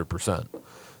he's 100%.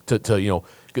 To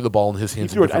get the ball in his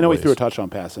hands. I know he threw a touchdown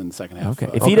pass in the second half.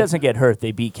 Okay. If he doesn't get hurt,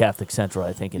 they beat Catholic Central,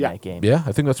 I think, in that game. Yeah,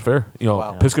 I think that's fair.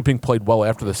 Piscopink played well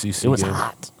after the CC It was game.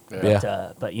 hot.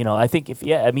 Yeah. But I think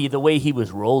the way he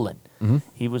was rolling,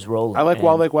 he was rolling. I like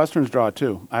Walled Lake Western's draw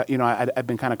too. I've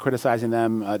been kind of criticizing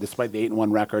them despite the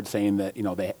 8-1 record, saying that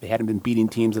they hadn't been beating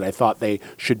teams that I thought they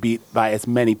should beat by as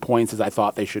many points as I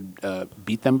thought they should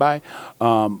beat them by.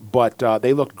 But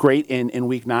they looked great in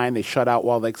week 9. They shut out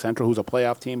Walled Lake Central, who's a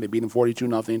playoff team. They beat them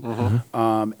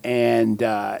 42-0, and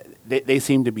they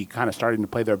seem to be kind of starting to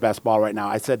play their best ball right now.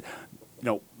 I said,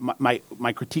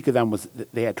 my critique of them was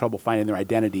that they had trouble finding their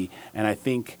identity, and I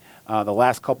think the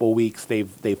last couple of weeks they've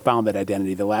found that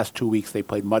identity. The last 2 weeks they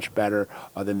played much better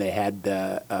than they had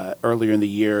earlier in the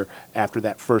year after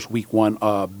that first week 1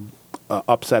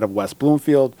 upset of West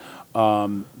Bloomfield.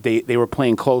 They were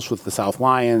playing close with the South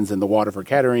Lions and the Waterford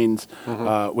Ketterings,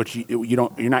 which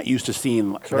you're not used to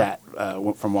seeing that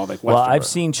from Walled Lake Western. Well, I've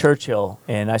seen Churchill,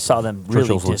 and I saw them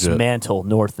really dismantle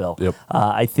Northville. Yep.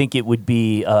 I think it would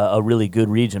be a really good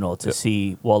regional to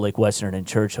see Walled Lake Western and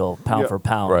Churchill pound for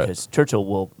pound, because Churchill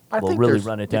will really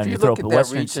run it down your throat. If you But look at that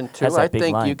Western region too, has that I big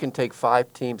think line. you can take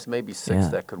 5 teams, maybe 6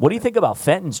 that could What do win. you think about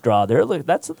Fenton's draw?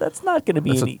 That's not going to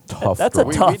be any tough That's draw.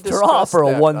 a tough We draw for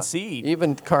a that. 1 seed.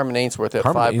 Even Carmen Ainsworth at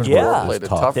Carmen 5 Ainsworth played is a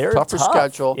tough. They're tougher tough.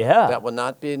 schedule. Yeah. That will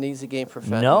not be an easy game for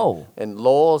Fenton. No. And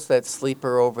Lowell's that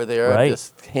sleeper over there, Right.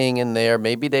 just hanging there.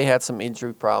 Maybe they had some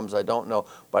injury problems. I don't know.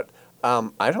 But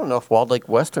I don't know if Walled Lake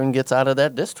Western gets out of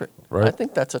that district. Right. I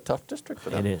think that's a tough district for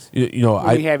them. It is.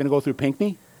 Are we having to go through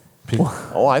Pinckney?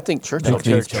 Oh, I think Churchill.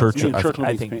 Churchill. Churchill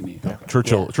I beats think- Pinckney.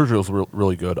 Churchill's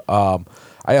really good. I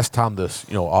asked Tom this,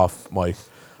 off mic.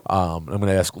 I'm going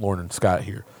to ask Lauren and Scott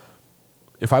here.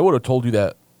 If I would have told you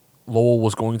that Lowell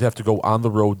was going to have to go on the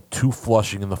road to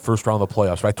Flushing in the first round of the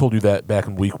playoffs, if I told you that back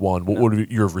in week 1, what would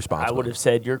your response I been? would have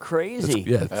said you're crazy.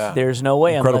 It's There's no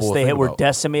way incredible unless to they think were about.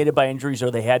 decimated by injuries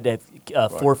or they had to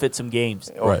forfeit some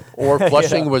games. Right. Or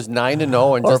Flushing was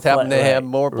 9-0 and Or just happened to right. have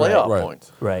more playoff Right.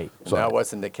 points. Right. And that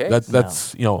wasn't the case.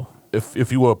 That's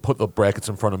if you would have put the brackets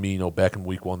in front of me, back in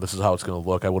week 1, this is how it's going to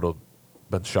look. I would have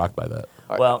been shocked by that.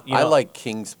 Well, I like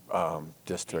King's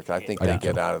district. I think I they do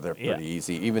get too. out of there pretty Yeah.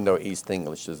 easy, even though East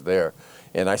English is there.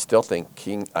 And I still think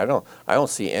King. I don't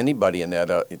see anybody in that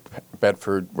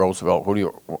Bedford, Roosevelt.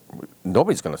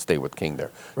 Nobody's going to stay with King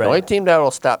there. Right. The only team that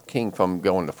will stop King from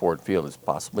going to Ford Field is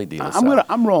possibly De La Salle.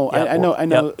 I'm rolling. Yeah, I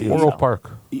know. Yep. Or Oak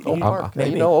Park. Oak Park.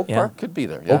 maybe. Oak Yeah. Park could be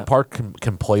there. Yeah. Oak Park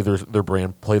can play their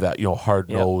brand, play that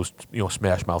hard-nosed,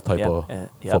 smash mouth type of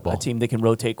football. A team that can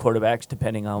rotate quarterbacks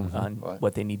depending on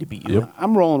what they need to beat you. Yep. with.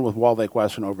 I'm rolling with Walled Lake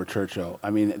Western over Churchill. I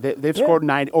mean, they've scored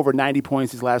over 90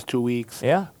 points these last 2 weeks.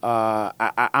 Yeah.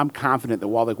 I'm confident that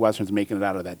Walled Lake Western's making it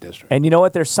out of that district. And you know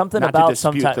what? There's something Not to about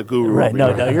dispute sometimes. the guru Right? over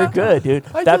No, here. you're good, dude.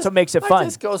 That's what makes it fun. It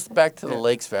just goes back to the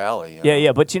Lakes Valley.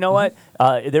 Yeah. But you know what?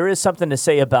 there is something to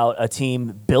say about a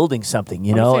team building something,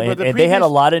 you I'm know, gonna say, but and they had a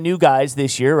lot of new guys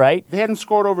this year, right? They hadn't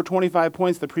scored over 25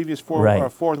 points the previous four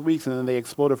weeks, and then they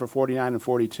exploded for 49 and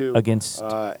 42 against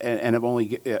and have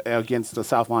only against the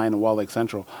South Lyon and Wall Lake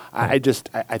Central. I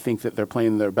think that they're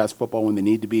playing their best football when they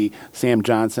need to be. Sam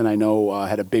Johnson, I know,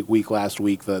 had a big week last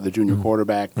week. The junior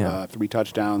quarterback, 3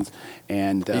 touchdowns,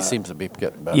 and he seems to be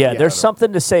getting better. Yeah, there's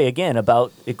something to say again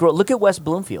about it. Look at West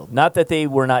Bloomfield. Not that they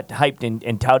were not hyped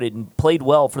and touted and played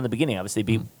well from the beginning. Obviously,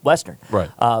 beat Western, right?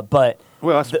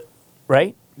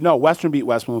 Right. No, Western beat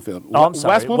West Bloomfield. Oh, I'm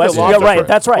sorry. West Bloomfield yeah, right.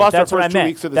 That's right. Lost That's their what I first 2 meant.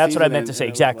 weeks of the That's what I season, meant to say.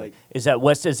 and Exactly. Is that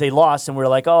West as they lost, and we're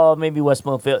like, oh, maybe West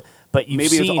Bloomfield. But you've maybe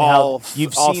seen it's all, how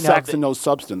you've all seen sex how and no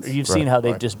substance. You've seen how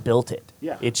they've just built it.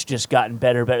 Yeah. It's just gotten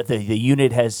better. The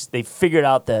unit they've figured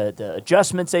out the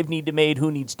adjustments they need to make,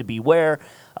 who needs to be where.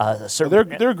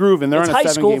 They're grooving. They're it's on a high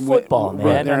school 7-game football, win.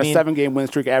 man. They're on a 7-game win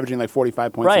streak, averaging like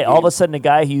 45 points. Right. A All of game. a sudden, a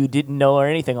guy who you didn't know or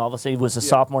anything, all of a sudden he was a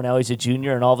sophomore. Now he's a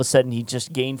junior, and all of a sudden he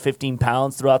just gained 15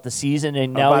 pounds throughout the season,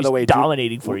 and now he's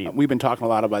dominating for you. We've been talking a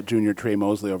lot about junior Trey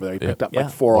Mosley over there. He picked up like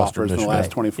 4 Western offers in the Michigan.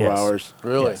 last 24 hours.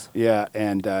 Really? Yes. Yeah,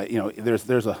 and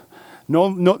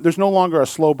there's no longer a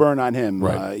slow burn on him.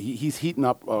 Right. He's heating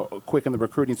up quick in the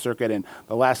recruiting circuit, and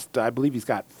I believe he's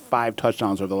got 5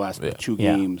 touchdowns over the last 2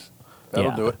 games.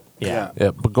 That'll do it. Yeah.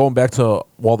 Yeah, but going back to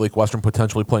Walled Lake Western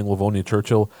potentially playing Livonia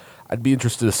Churchill, I'd be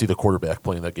interested to see the quarterback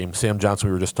playing that game. Sam Johnson,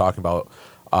 we were just talking about.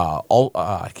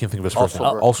 I can't think of his first name.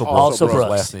 Also Brooks, his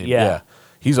last name. Yeah.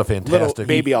 He's a fantastic.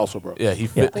 Baby also Brooks. Yeah, he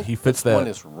fits that. One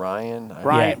is Ryan.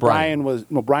 Brian was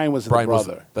the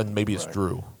brother. Then maybe it's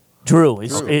Drew. Drew.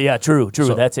 Yeah, Drew.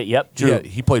 So, that's it. Yep, Drew. Yeah,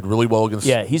 he played really well against.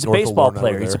 Yeah, he's a North baseball Lorna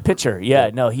player. over He's a there. pitcher.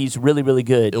 Yeah, no, he's really, really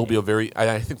good. It'll be a very.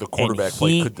 I think the quarterback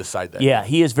play could decide that. Yeah,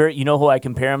 he is very. You know who I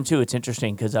compare him to? It's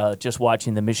interesting because just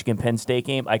watching the Michigan Penn State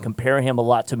game, I compare him a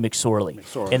lot to McSorley,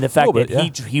 and the fact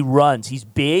that he runs. He's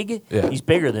big. Yeah. He's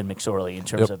bigger than McSorley in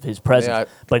terms of his presence,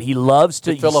 but he loves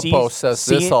to. Filippo says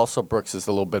this also. Brooks is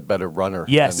a little bit better runner.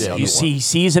 Yes, he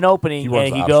sees an opening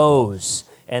and he goes.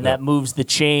 And Yeah. that moves the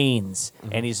chains,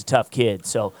 and he's a tough kid.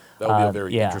 So that would be a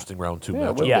very interesting round 2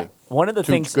 matchup. Yeah, one of the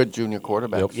things. Good junior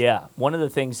quarterbacks. Yeah, one of the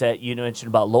things that you mentioned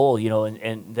about Lowell,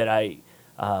 and that I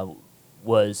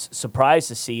was surprised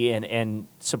to see, and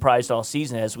surprised all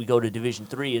season as we go to Division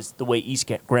III, is the way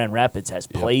East Grand Rapids has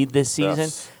played this season,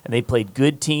 and they played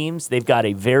good teams. They've got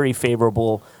a very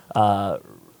favorable.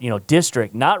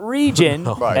 District, not region,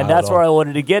 and that's where I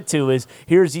wanted to get to. Is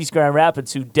here's East Grand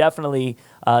Rapids, who definitely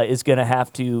is going to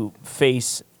have to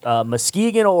face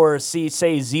Muskegon or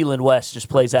say Zeeland West just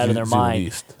plays out of their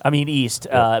mind. East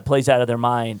plays out of their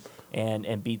mind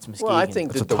and beats Muskegon. Well, I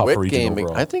think the DeWitt game.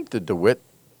 I think the DeWitt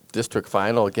district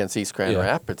final against East Grand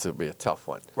Rapids will be a tough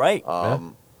one. Right.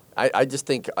 I just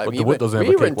think we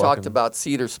even talked about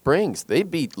Cedar Springs. They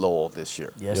beat Lowell this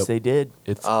year. Yes, they did.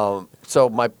 So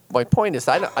my point is,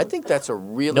 I think that's a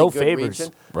really good favors.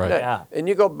 region. Right. Yeah. And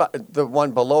you go the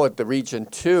one below it, the Region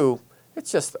 2.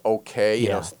 It's just okay. You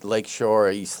know,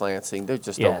 Lakeshore, East Lansing. They're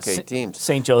just okay teams.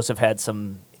 St. Joseph had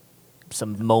some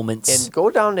moments. And go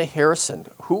down to Harrison.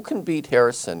 Who can beat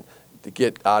Harrison to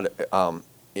get out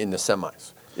in the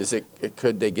semis?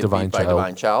 Could they get beat by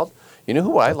Divine Child? You know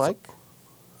who I like?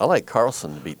 I like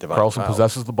Carlson to beat Divine Carlson Child.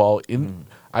 possesses the ball.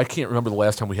 I can't remember the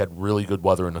last time we had really good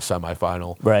weather in a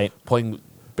semifinal. Right. Playing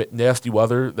nasty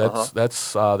weather, that's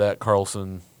that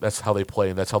Carlson, that's how they play,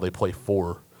 and that's how they play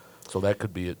for. So that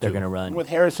could be it, too. They're going to run. With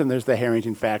Harrison, there's the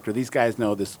Harrington factor. These guys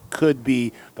know this could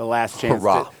be the last chance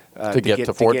to get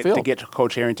to Ford Field. To get to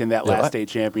Coach Harrington that last state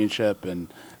championship.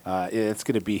 And it's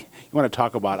going to be, you want to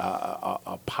talk about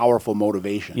a powerful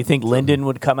motivation. You think Linden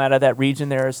would come out of that region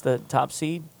there as the top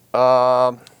seed?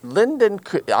 Linden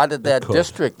could, out of that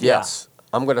district, yes.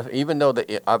 I'm gonna, even though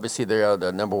obviously they are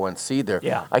the number 1 seed there.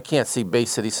 Yeah. I can't see Bay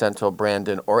City Central,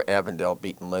 Brandon, or Avondale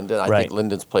beating Linden. I think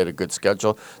Linden's played a good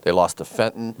schedule. They lost to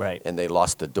Fenton, and they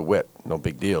lost to DeWitt. No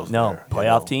big deals. No there,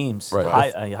 playoff teams,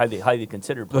 highly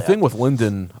considered. The thing with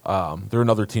Linden, they're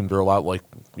another team. They're a lot like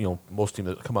most teams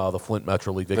that come out of the Flint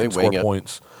Metro League. They can score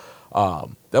points. That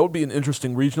would be an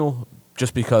interesting regional,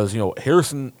 just because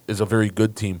Harrison is a very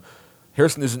good team.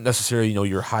 Harrison isn't necessarily,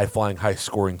 your high-flying,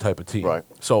 high-scoring type of team. Right.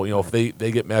 So, if they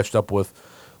get matched up with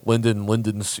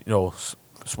Linden's,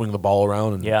 swing the ball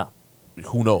around, and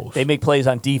who knows? They make plays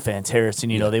on defense. Harrison,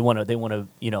 they want to,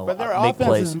 But their make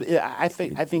offense plays. I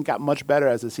think got much better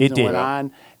as the season went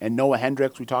on. And Noah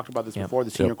Hendricks, we talked about this before,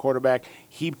 the senior quarterback,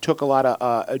 he took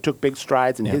took big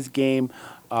strides in his game.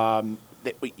 No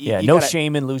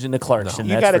shame in losing to Clarkson.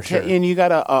 You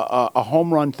got a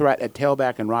home run threat at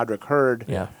tailback and Roderick Hurd.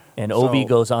 Yeah. And Ovi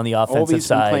goes on the offensive Ovi's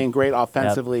side. been playing great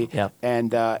offensively. Yep.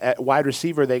 And at wide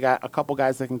receiver, they got a couple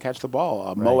guys that can catch the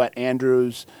ball. Moet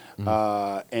Andrews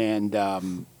and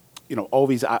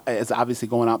Ovi's is obviously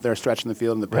going out there stretching the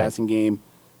field in the passing game.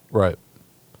 Right.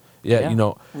 Yeah,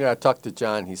 Yeah, I talked to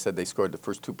John. He said they scored the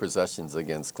first 2 possessions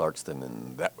against Clarkston,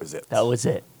 and that was it. That was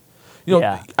it.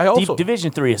 I also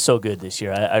Division III is so good this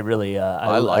year. I really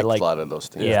I like a lot of those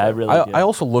teams. Yeah, I really do. I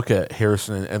also look at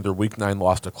Harrison and their Week 9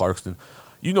 loss to Clarkston.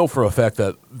 You know for a fact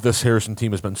that this Harrison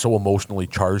team has been so emotionally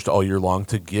charged all year long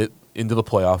to get into the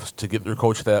playoffs, to get their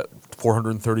coach that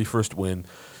 431st win.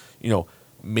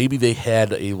 Maybe they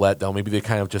had a letdown. Maybe they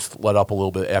kind of just let up a little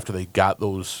bit after they got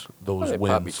those They wins.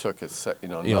 probably took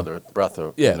another breath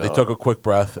of. They took a quick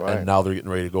breath, Right. and now they're getting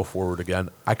ready to go forward again.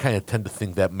 I kind of tend to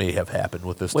think that may have happened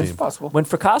with this It's team. possible. When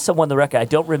Fracassa won the record, I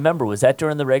don't remember. Was that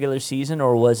during the regular season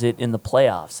or was it in the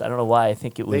playoffs? I don't know why. I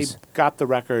think it They was got the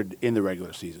record in the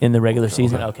regular season. in the regular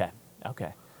season. Okay.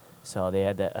 So they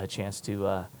had a chance to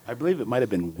I believe it might have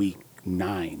been week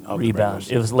 9 of the regular rebound.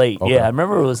 season. It was late. Okay. Yeah, I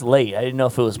remember it was late. I didn't know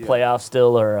if it was playoff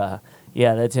still or.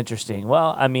 Yeah, that's interesting.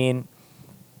 Well, I mean,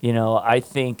 I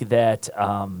think that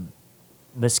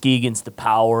Muskegon's the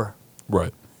power.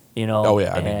 Right. Oh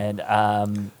yeah, I mean-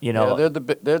 and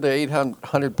they're the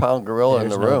 800-pound gorilla in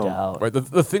there's the no room. doubt. Right.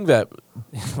 The thing that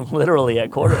Literally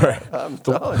at quarterback. I'm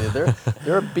telling you,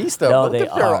 they're a beast. No, Look they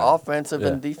at their are. offensive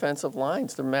and defensive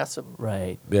lines. They're massive.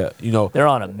 Right. yeah, They're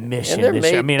on a mission And they're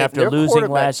this year. I made- mean, and after their losing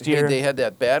quarterback- last year. they had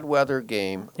that bad weather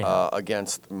game Yeah.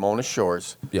 against Mona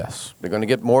Shores. yes. They're going to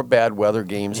get more bad weather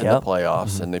games in the Yep.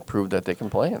 playoffs, and they proved that they can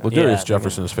play in it. Well, Yeah, Darius they're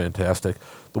Jefferson is fantastic.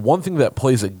 The one thing that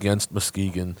plays against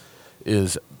Muskegon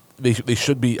is they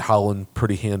should beat Holland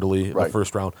pretty handily in the Right.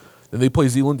 first round. Then they play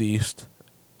Zeeland East.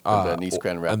 And then East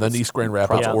Grand Rapids. And then East Grand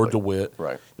Rapids Probably. or DeWitt.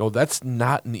 Right. That's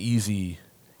not an easy,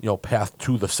 path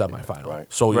to the semifinal. Right.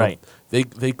 So Right. they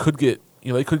could get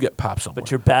popped somewhere. But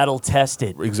you're battle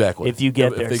tested. Exactly. If you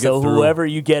get If there. they get So through- whoever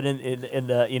you get in the in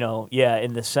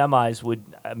the semis would,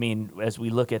 I mean, as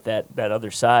we look at that other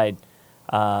side,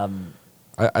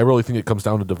 I really think it comes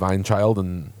down to Divine Child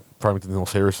and Farmington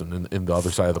Hills Harrison in the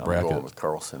other side of the I'm bracket. going with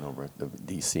Carlson over at the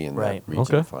DC in Right. that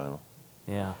region Okay. final.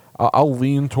 yeah. I'll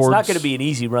lean towards. It's not going to be an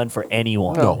easy run for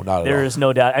anyone. No, not at There all. is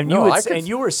no doubt. And No, you I could- and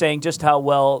you were saying just how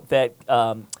well that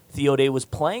Theoday was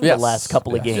playing Yes. the last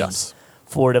couple of Yes. games Yes.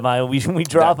 for Divine. We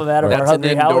drop him out of our That's an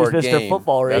Hungry Howie's indoor Mr. game.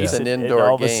 Football That's race, an and indoor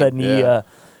all of a game, sudden he yeah.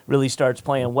 really starts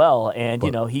playing well. And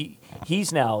But-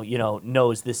 he's now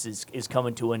knows this is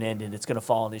coming to an end and it's going to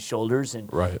fall on his shoulders. And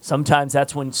Right. sometimes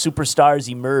that's when superstars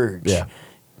emerge.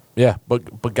 Yeah, but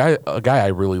a guy I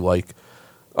really like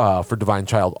for Divine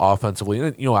Child offensively,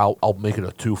 and I'll make it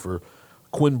a 2 for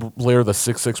Quinn Blair, the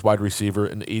 6'6" wide receiver,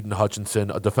 and Aiden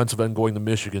Hutchinson, a defensive end going to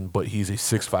Michigan, but he's a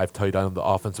 6'5" tight end on the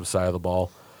offensive side of the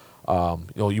ball.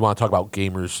 You want to talk about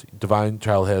gamers. Divine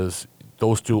Child has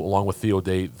those two along with Theo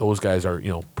Day. Those guys are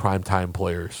prime time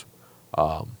players.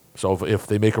 So if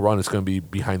they make a run, it's going to be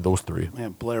behind those three.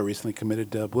 Man, Blair recently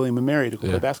committed William and Mary to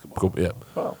play basketball. Yeah,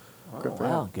 Well, good for him.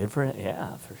 Wow, good for it.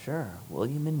 Yeah, for sure.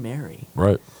 William and Mary.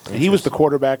 right. And he was the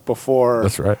quarterback before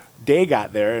That's right. Day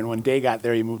got there, and when Day got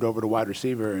there, he moved over to wide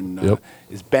receiver and Yep.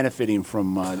 is benefiting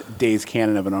from Day's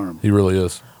cannon of an arm. He really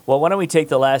is. Well, why don't we take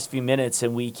the last few minutes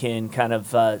and we can kind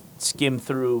of skim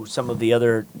through some of the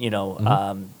other,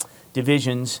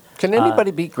 divisions. Can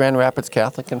anybody beat Grand Rapids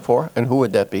Catholic in 4? And who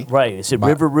would that be? Right. Is it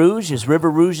River Rouge? Is River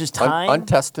Rouge's time?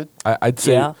 Untested. I'd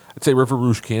say Yeah. River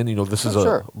Rouge can. This is a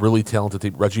Sure. really talented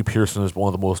team. Reggie Pearson is one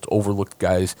of the most overlooked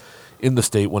guys in the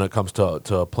state when it comes to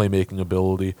playmaking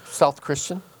ability. South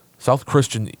Christian. South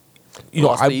Christian,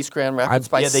 Lost to East Grand Rapids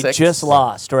by yeah, they 6. just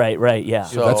lost. Right, yeah.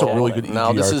 So That's a really good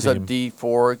Now this EGR is a team.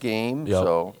 D4 game. Yep.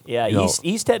 So Yeah, You know-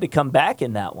 East had to come back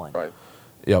in that one. right.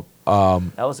 Yep.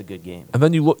 That was a good game. And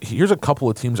then you look. Here's a couple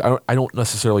of teams. I don't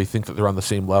necessarily think that they're on the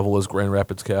same level as Grand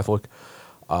Rapids Catholic,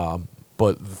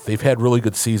 but they've had really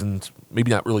good seasons. Maybe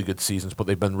not really good seasons, but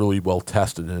they've been really well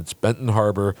tested. And it's Benton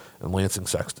Harbor and Lansing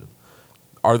Sexton.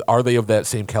 Are they of that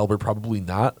same caliber? Probably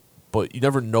not. But you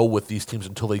never know with these teams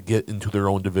until they get into their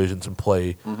own divisions and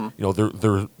play.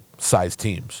 Their size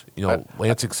teams.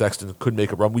 Lansing Sexton could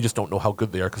make a run. We just don't know how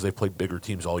good they are because they've played bigger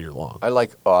teams all year long. I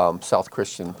like South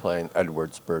Christian playing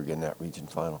Edwardsburg in that region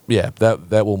final. Yeah,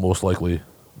 that will most likely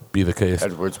be the case.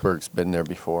 Edwardsburg's been there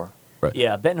before. Right.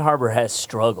 Yeah, Benton Harbor has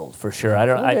struggled for sure. I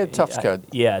don't. They had a tough schedule.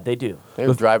 Yeah, they do.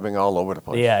 They're driving all over the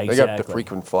place. Yeah, They got the exactly.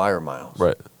 frequent flyer miles.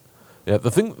 Right. Yeah.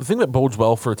 The thing that bodes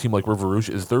well for a team like River Rouge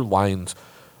is their lines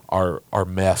are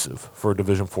massive for a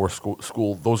Division IV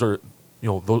school. Those are,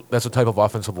 that's a type of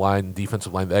offensive line,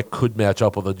 defensive line that could match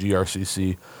up with a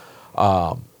GRCC.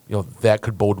 that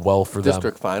could bode well for them.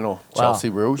 District final, Chelsea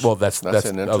Rouge. Well, that's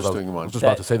an interesting one. I was just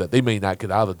about to say that they may not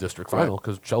get out of the district final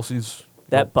because Chelsea's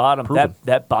that bottom, proven.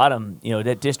 that bottom,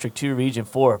 that District 2, Region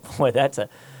 4. Boy,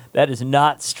 that is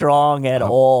not strong at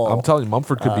all. I'm telling you,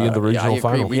 Mumford could be in the regional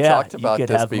final. We talked about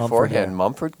this beforehand.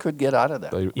 Mumford could get out of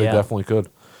that. They definitely could.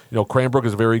 Cranbrook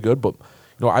is very good, but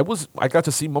I got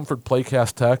to see Mumford play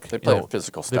Cass Tech. They play a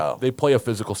physical style. They play a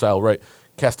physical style, right?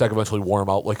 Cass Tech eventually wore them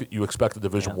out like you expect a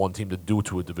Division I team to do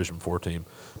to a Division IV team.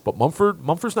 But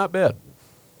Mumford's not bad.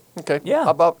 Okay. Yeah.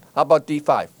 How about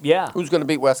D5? Yeah. Who's going to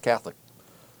beat West Catholic?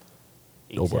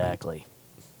 Exactly.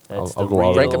 That's I'll the go real.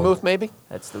 out. Frankenmuth, maybe.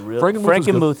 That's the real.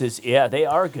 Frankenmuth is they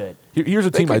are good. Here's a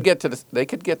They team could get to the. They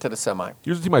could get to the semi.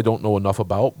 Here's a team I don't know enough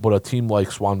about, but a team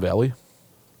like Swan Valley,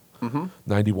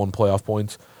 91 playoff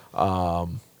points.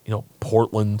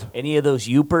 Portland. Any of those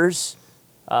Youpers,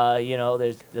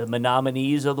 there's the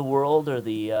Menominees of the world or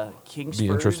the Kingsfords. Be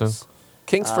interesting.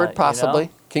 Kingsford, possibly.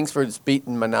 Kingsford's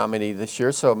beaten Menominee this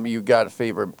year, so you got to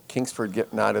favor Kingsford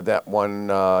getting out of that one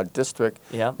district.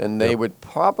 Yeah. And they would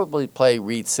probably play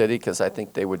Reed City because I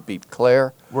think they would beat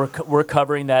Clare. We're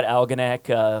covering that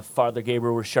Algonac Father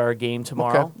Gabriel Richard game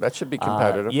tomorrow. Okay, that should be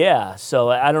competitive. Yeah, so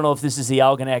I don't know if this is the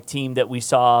Algonac team that we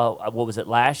saw. What was it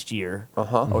last year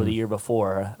or the year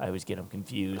before? I always get them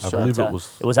confused. I believe it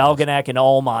was Algonac and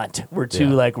Almont were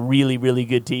two really really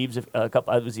good teams. It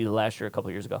was either last year or a couple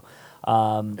of years ago.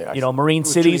 Marine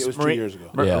City's. It was 2 years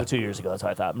ago. 2 years ago. That's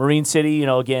what I thought. Marine City.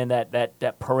 Again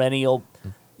that perennial,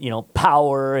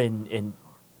 power and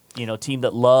team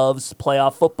that loves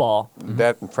playoff football.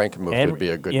 That and Frankenmuth would be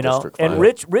a good district final.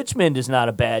 And Richmond is not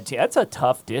a bad team. That's a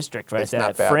tough district right It's there.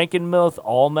 not bad. Frankenmuth,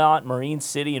 Almont, Marine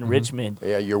City, and Richmond.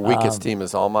 Yeah, your weakest team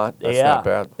is Almont. That's not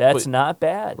bad. That's not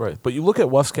bad. Right. But you look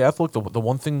at West Catholic, the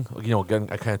one thing, again,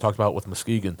 I kind of talked about with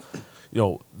Muskegon,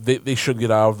 they should get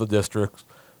out of the district,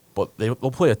 but they'll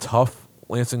play a tough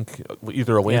Lansing,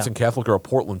 either a Lansing Catholic or a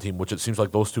Portland team, which it seems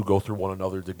like those two go through one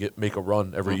another to make a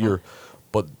run every year.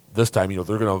 But this time,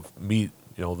 they're going to meet,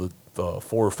 the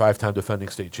 4 or 5 time defending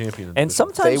state champion. And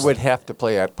sometimes they would have to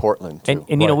play at Portland too.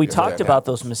 And we talked about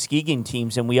those Muskegon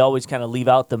teams, and we always kind of leave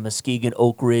out the Muskegon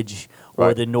Oak Ridge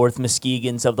or the North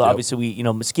Muskegons of the. Obviously, we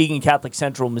Muskegon Catholic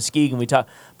Central Muskegon. We talk,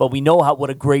 but we know what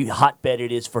a great hotbed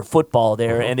it is for football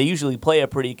there, and they usually play a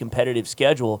pretty competitive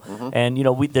schedule. And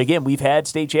we've had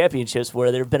state championships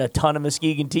where there have been a ton of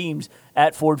Muskegon teams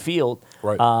at Ford Field.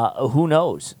 Right. Who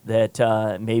knows that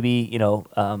maybe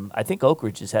I think Oak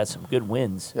Ridge has had some good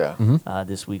wins. Yeah.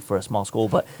 This week for a small school,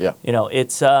 but Yeah.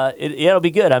 it'll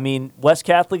be good. I mean, West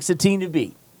Catholic's a team to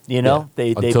beat.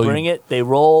 They bring it, they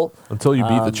roll until you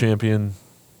beat the champion.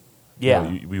 Yeah,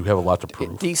 you have a lot to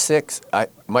prove. D6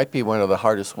 might be one of the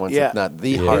hardest ones, if not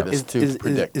the hardest to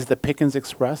predict. Is the Pickens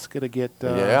Express going to get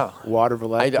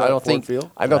Waterville I don't think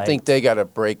Field? I don't think they got a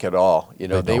break at all. They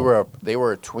don't. were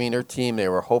a tweener team. They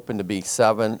were hoping to be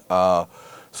 7.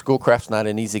 Schoolcraft's not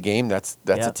an easy game. That's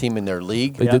a team in their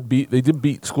league. They did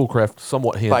beat Schoolcraft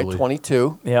somewhat handily by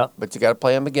 22. Yeah, but you got to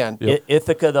play them again. Yep.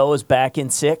 Ithaca though is back in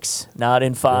 6, not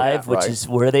in 5, which is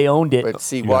where they owned it. But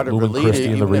see, Lumen Waterville, Christi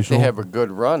in the even if they regional. have a good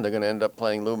run, they're going to end up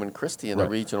playing Lumen Christi in the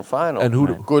regional final.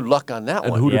 And good luck on that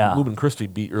And one. who did Lumen Christi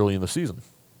beat early in the season?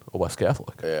 A West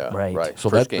Catholic. Yeah, Right. So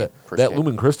First that game.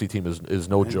 Lumen Christi team is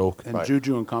no joke. And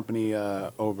Juju and company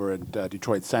over at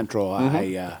Detroit Central.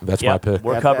 That's my pick.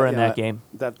 We're covering that game.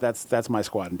 That's my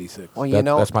squad in D6.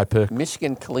 Well, that's my pick.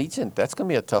 Michigan Collegiate, that's going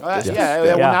to be a tough district.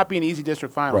 That will not be an easy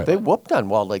district final. Right. They whooped on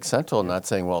Walled Lake Central. Not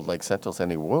saying Walled Lake Central's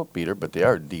any world beater, but they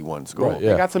are a D1 school. Right,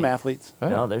 They got some athletes.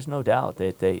 No, there's no doubt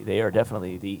that they are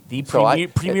definitely the So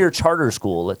premier charter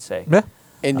school. Let's say. Yeah.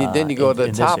 And then you go to the in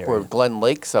this top area. where Glen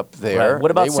Lake's up there. Right. What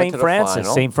about They went St. to the Francis?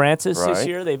 final. St. Francis this Right.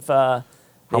 year they've How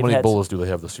many had bulls do they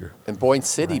have this year? And Boyne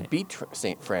City beat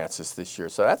St. Francis this year.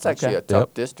 So that's actually a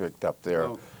tough district up there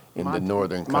in the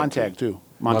northern country. Montag, too.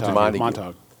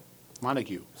 Montague.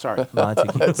 Sorry.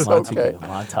 Montague. That's Montague. okay.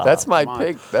 Montague. That's my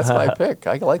pick. That's my pick.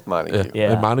 I like Montague.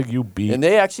 Yeah. And Montague beat. And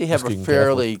they actually have a Muskegon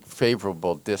fairly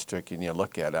favorable district, and you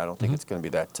look at it, I don't think it's going to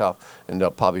be that tough. And they'll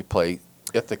probably play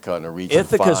Ithaca in a region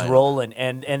Ithaca's final. rolling,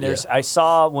 and there's I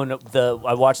saw when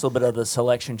I watched a little bit of the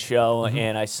selection show,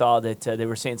 and I saw that they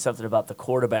were saying something about the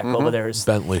quarterback over there.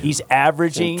 Bentley. He's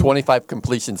averaging 25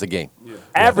 completions a game.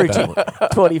 averaging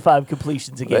 25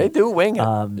 completions a game. They do wing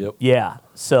it. Yep. Yeah.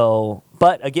 So,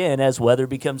 but again, as weather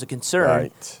becomes a concern,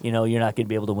 Right. you're not going to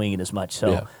be able to wing it as much.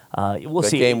 So we'll The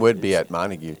see. game would be at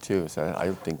Montague, too, so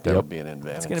I think that would be an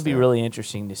advantage. It's going to be there. really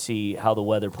interesting to see how the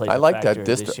weather plays. I a like factor that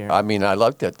this district. year. I mean, I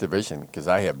like that division because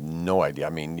I have no idea. I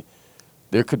mean,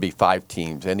 there could be 5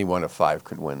 teams. Any one of 5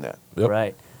 could win that. Yep.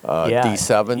 Right.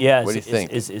 D7? Yeah. What do you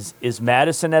think? Is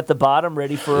Madison at the bottom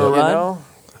ready for a run?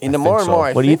 And the more and more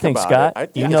I What do you think think, about Scott? it, I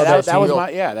think You know that was real-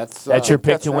 my That's your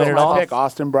pick to win it all? Pick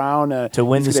Austin Brown To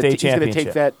win the state He's going to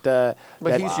championship. take that,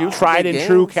 But he's used to tried big and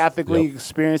true games. Catholic League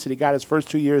experience that he got his first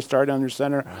 2 years starting under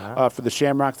center for the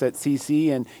Shamrocks at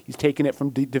CC, and he's taking it from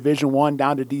Division I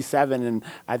down to D7, and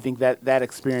I think that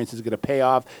experience is going to pay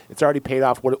off. It's already paid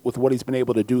off with what he's been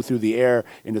able to do through the air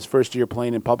in his first year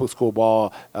playing in public school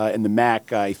ball in the MAC.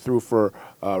 He threw for,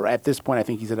 at this point, I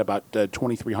think he's at about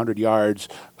 2,300 yards,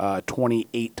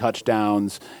 28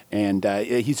 touchdowns, and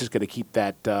he's just going to keep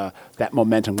that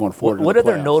momentum going forward. What in are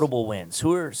the their playoffs. notable wins?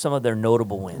 Who are some of their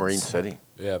notable wins? Marine City.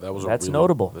 Yeah, That's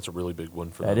notable. That's a really big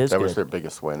win for That them. is That good. was their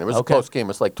biggest win. It was Okay. a close game. It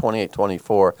was like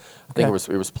 28-24. I think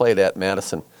Okay. it was played at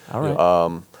Madison. All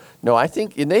right. No, I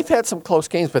think and they've had some close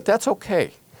games, but that's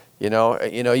okay. You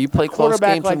play close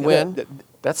quarterback games like and win. that-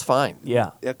 That's fine.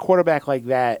 Yeah. A quarterback like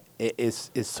that is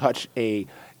such a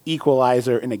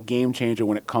equalizer and a game changer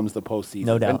when it comes to postseason.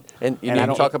 No doubt. And you And I know,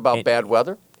 don't- talk about and- bad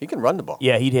weather. He can run the ball.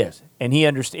 Yeah, he is. And he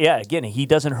understands. Yeah, again, he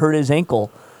doesn't hurt his ankle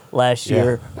last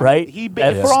year, right?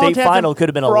 That for all state intents final and- could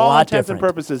have been a for all lot intents different. and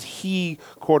purposes, he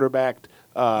quarterbacked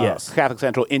Yes. Catholic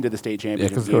Central into the state Yeah, championship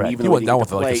because game, Correct. even he though went down didn't with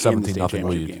get to like a play in the 17 state nothing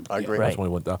championship lead. game. I agree. Right. That's when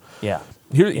he went down. Yeah.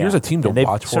 Here's Yeah. a team to And they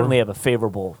watch for. certainly have a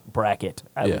favorable bracket,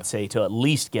 I Yeah. would say, to at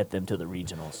least get them to the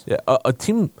regionals. Yeah, a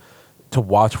team to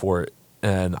watch for it,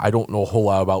 and I don't know a whole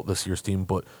lot about this year's team,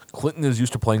 but Clinton is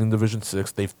used to playing in Division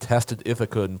 6. They've tested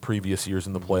Ithaca in previous years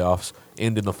in the playoffs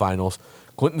and in the finals.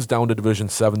 Clinton's down to Division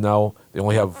 7 now. They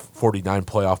only have 49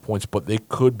 playoff points, but they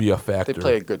could be a factor. They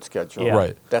play a good schedule. Yeah.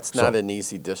 Right. That's So- not an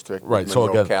easy district. Right, so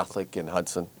Monroe again- Catholic and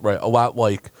Hudson. Right, a lot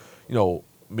like,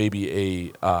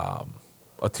 maybe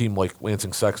a team like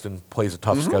Lansing Sexton plays a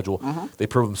tough Mm-hmm, schedule. They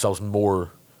prove themselves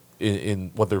more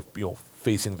in what they're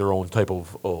facing their own type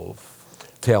of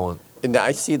talent. And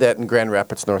I see that in Grand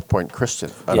Rapids North Point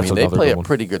Christian. I That's mean, they another play good a one.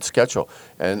 pretty good schedule.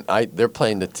 And they're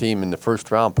playing the team in the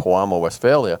first round, Poamo,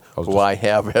 Westphalia, who I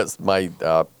have as my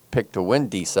pick to win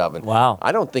D7. Wow.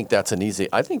 I don't think that's an easy.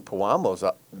 I think Poamo's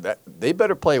they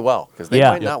better play well because they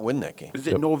Yeah. might not win that game. Is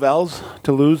it Novell's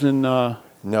to lose in?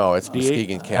 No, it's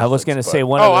Muskegon Catholic. I was going to say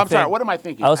one Oh, other I'm thing. sorry. What am I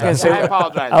thinking? I was going to say. I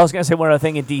apologize. I was going to say one other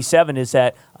thing in D7 is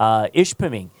that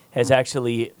Ishpeming has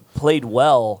actually played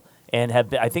well and have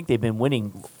been, I think they've been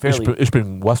winning fairly.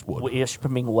 Ishpeming Westwood.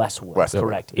 Ishpeming Westwood, Westwood.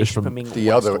 correct. Ishpeming- Ishpeming The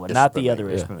other Westwood, not the Ishpeming, other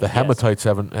yeah. Ishpeming. The yes. Hematites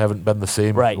haven't been the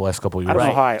same Right. the last couple of I years. don't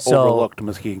know how I So, overlooked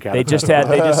Muskegon They Catholic. just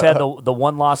had the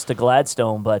one loss to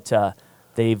Gladstone, but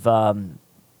they've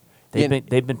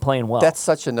been playing well. That's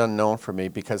such an unknown for me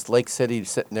because Lake City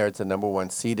sitting there as the number one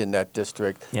seed in that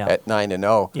district Yeah. at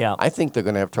 9-0. Yeah. I think they're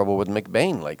going to have trouble with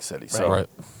McBain Lake City. So Right.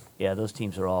 Yeah, those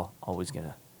teams are always going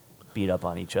to beat up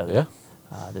on each other. Yeah.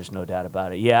 There's no doubt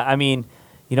about it. Yeah, I mean,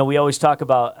 we always talk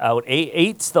about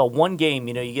eight's the one game,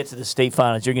 you get to the state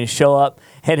finals, you're going to show up,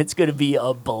 and it's going to be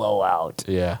a blowout.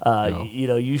 Yeah,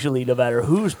 Usually no matter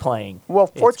who's playing. Well,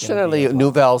 it's gonna fortunately, be a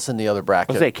Nouvelles in the other I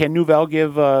bracket. was say, can Nouvelle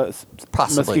give Possibly.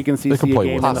 Muskegon They can CC a play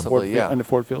game well. in the Possibly, yeah. in the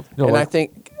Ford Field? You know, and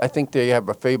like- I think they have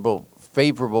a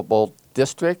favorable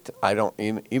district. I don't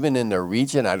even in their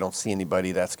region. I don't see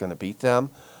anybody that's going to beat them.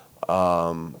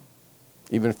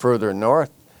 Even further north,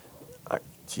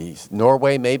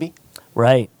 Norway maybe.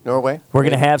 Right. Norway. We're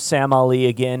going to have Sam Ali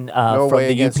again from Norway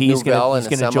the UP. against He's Nouvelle going in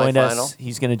the to join us. semifinal.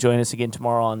 He's going to join us again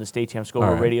tomorrow on the State Champ Scoreboard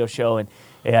All right. radio show, and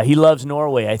yeah, he loves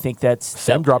Norway. I think that's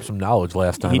Sam dropped some knowledge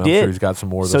last time. He I'm did. sure he's got some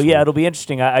more. So this yeah, week. it'll be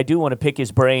interesting. I do want to pick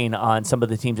his brain on some of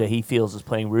the teams that he feels is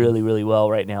playing really, really well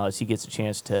right now as he gets a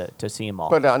chance to see them all.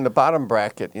 But on the bottom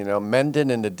bracket, Mendon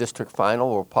in the district final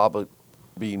will probably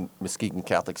be Muskegon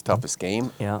Catholic's toughest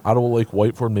game. yeah. Ottawa Lake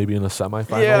Whiteford maybe in a semifinal.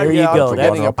 There you go. I'm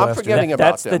forgetting, That's- I'm forgetting that-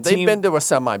 about that's them. the They've team- been to a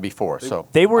semi before, so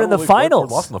They were in the Ottawa Lake Whiteford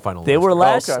finals. lost in the final They last were year.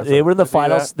 last. Okay. They were in the I see that.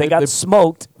 finals. They got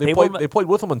smoked. They were played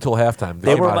with them until halftime.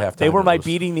 They came were out my, at halftime they were and my it was-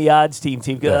 beating the odds team.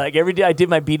 Yeah. Like every day I did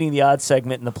my beating the odds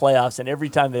segment in the playoffs, and every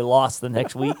time they lost the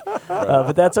next week.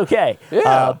 But that's okay.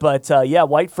 Yeah.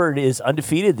 Whiteford is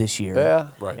undefeated this year. Yeah.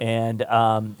 Right. And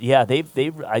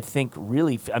they've I think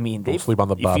really. I mean, they've sleep on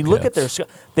the if you look at their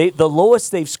the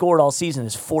lowest they've scored all season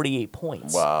is 48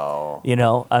 points. wow.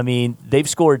 I mean, they've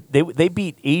scored. They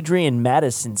beat Adrian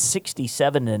Madison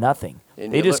 67-0.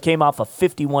 And They you just look- came off a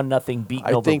 51-0 beat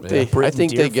I over think they Britain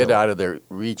get Deerfield. out of their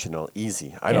regional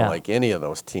easy. I Yeah. don't like any of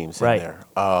those teams Right. in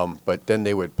there. But then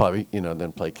they would probably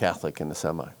then play Catholic in the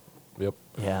semi. Yep.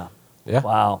 Yeah. Yeah.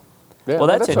 Wow. Yeah, well, no,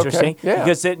 that's that's okay. interesting Yeah.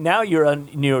 because now you're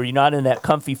not in that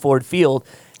comfy Ford Field,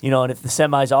 and if the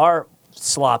semis are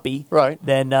sloppy, Right.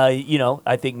 then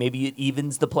I think maybe it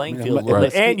evens the playing Yeah, field a but- little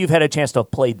bit. Right. And you've had a chance to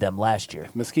have played them last year.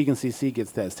 Muskegon CC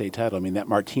gets that state title. I mean, that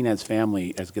Martinez family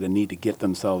is going to need to get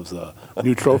themselves a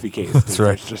new trophy case. That's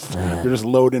right. They're just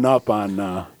loading up on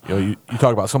you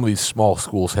talk about some of these small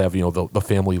schools have the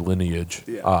family lineage.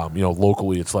 Yeah.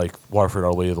 Locally it's like Waterford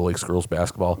Our Lady of the Lakes girls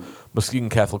basketball. Muskegon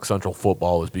Catholic Central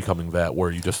football is becoming that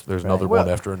where there's another one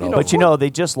after another. But they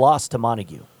just lost to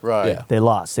Montague. Right. Yeah. They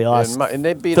lost. They lost and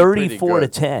they beat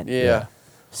 34-10. Yeah.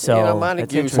 So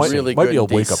Montague's that's really might good be a in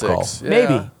wake-up D6. call.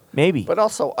 Yeah. Maybe. But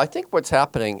also, I think what's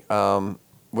happening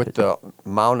with the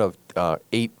amount of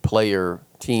 8-player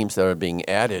teams that are being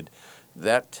added,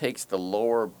 that takes the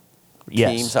lower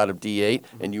teams out of D8,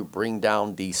 and you bring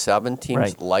down D7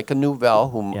 teams like a Nouvelle,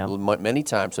 who many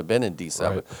times have been in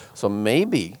D7. Right. So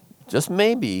maybe, just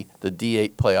maybe, the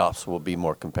D8 playoffs will be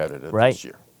more competitive this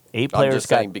year. 8 players I'm just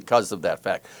saying because of that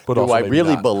fact. But Do also I maybe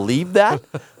really not. believe that?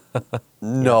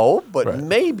 No, but Right.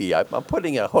 maybe. I'm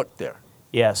putting a hook there.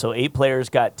 Yeah, so 8 players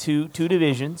got two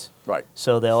divisions. Right.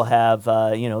 So they'll have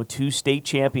 2 state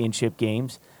championship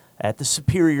games at the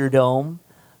Superior Dome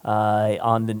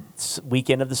on the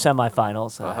weekend of the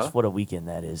semifinals. Gosh, what a weekend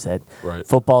that is! That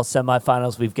football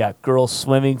semifinals. We've got girls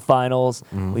swimming finals.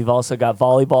 We've also got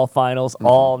volleyball finals,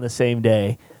 all on the same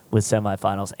day with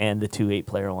semifinals and the 2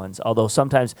 8-player ones. Although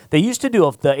sometimes they used to do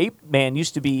the 8-man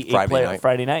used to be 8-player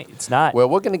Friday night. It's not. Well,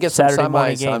 we're going to get some Saturday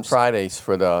morning semis on games. Fridays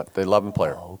for the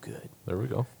 11-player. Oh, good. There we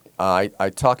go. I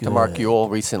talked to Mark Ewell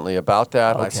recently about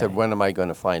that. I said, Okay. when am I going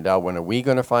to find out? When are we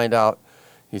going to find out?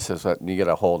 He says, you get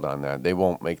a hold on that. They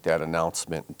won't make that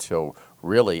announcement until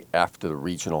really after the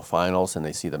regional finals and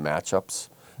they see the matchups,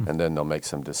 and then they'll make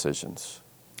some decisions.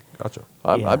 Gotcha.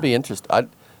 I'd be interested.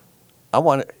 I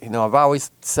want to, I've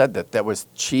always said that was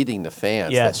cheating the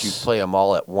fans. Yes. That you play them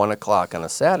all at 1 o'clock on a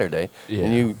Saturday. Yeah.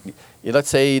 And you let's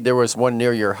say there was one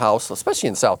near your house, especially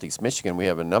in Southeast Michigan. We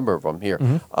have a number of them here.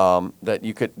 That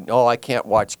you could, I can't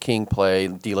watch King play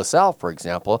De La Salle, for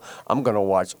example. I'm going to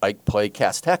watch Ike play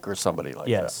Cass Tech or somebody like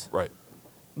that. Right.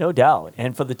 No doubt.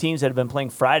 And for the teams that have been playing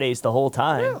Fridays the whole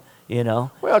time,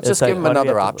 Well, it's just give them why do we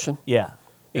another have to- option. Yeah,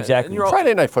 exactly.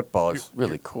 Friday night football is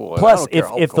really cool. Plus, I don't care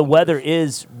how if the cold it weather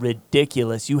is. is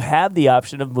ridiculous, you have the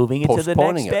option of moving it to the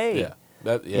Postponing next it. day.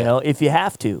 Yeah. If you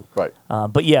have to. Right.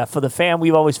 But yeah, for the fan,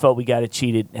 we've always felt we got it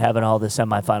cheated having all the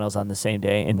semifinals on the same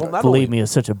day. And not believe only- me,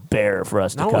 it's such a bear for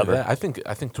us to Not cover. only that,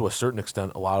 I think to a certain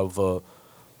extent, a lot of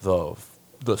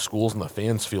the schools and the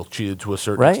fans feel cheated to a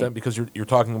certain Right. extent because you're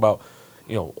talking about,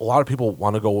 a lot of people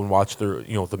want to go and watch their,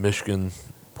 the Michigan,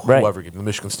 Right. whoever game, the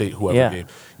Michigan State, whoever Yeah.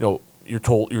 game. You're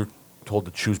told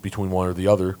to choose between one or the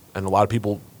other, and a lot of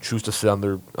people choose to sit on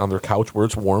their couch where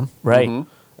it's warm, Right. and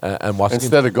watch the game.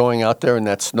 Instead of going out there in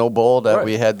that snow bowl that Right.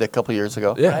 we had a couple years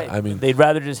ago. Yeah, Right. I mean, They'd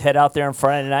rather just head out there on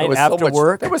Friday night was after so much,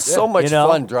 work. It was so much you know?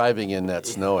 fun driving in that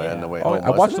snow and the way home. I watched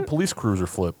the wasn't it? police cruiser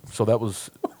flip, so that was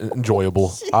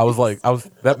enjoyable.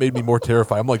 That made me more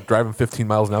terrified. I'm like driving 15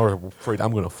 miles an hour, afraid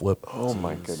I'm going to flip. Oh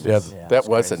my goodness. Yeah, that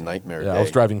was a nightmare. Yeah, day. I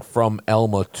was driving from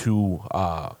Elma to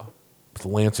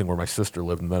Lansing, where my sister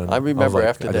lived, and then I remember was like,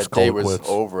 after I just that day called it was quits.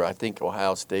 over, I think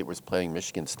Ohio State was playing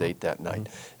Michigan State that night,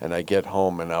 and I get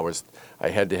home and I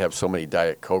had to have so many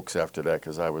Diet Cokes after that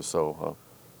because I was so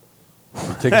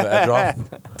Taking the edge off.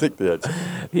 take the edge.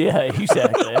 Yeah,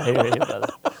 exactly. I hear you, brother.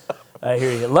 I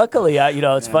hear you. Luckily,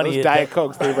 it's funny. Those Diet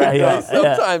Cokes, they I, wrap up.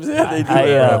 Sometimes they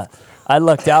do. I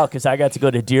lucked out because I got to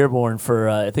go to Dearborn for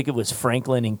I think it was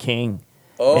Franklin and King.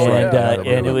 Oh, and yeah.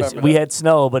 and it was remember we that. had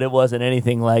snow, but it wasn't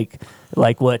anything like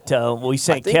what we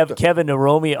sent think Kevin to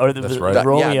Romeo or That's the right.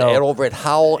 Romeo. Yeah, over at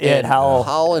Howell Yeah, at and Howell.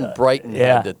 Howell and Brighton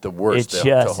Yeah. had it the worst It's to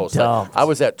just host dumb. that. I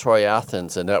was at Troy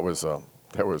Athens, and that was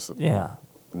Yeah.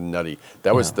 nutty.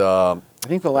 That was the I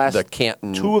think the last the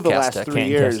Canton 2 of the last Castech. 3 Canton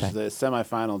years, Castech. the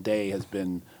semifinal day has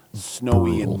been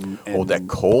snowy and that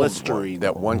cold blistery. one,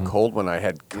 that one cold one I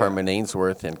had Carmen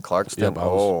Ainsworth in Clarkston. Yeah, but I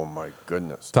was- Oh my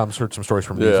goodness. Tom's heard some stories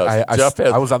from these. Yeah, I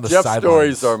was on the Jeff's sidelines.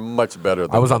 stories are much better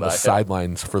than I was what on the had.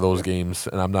 sidelines for those games,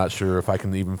 and I'm not sure if I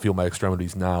can even feel my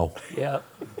extremities now. Yeah.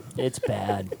 It's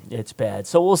bad. It's bad.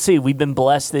 So we'll see. We've been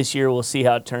blessed this year. We'll see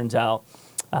how it turns out.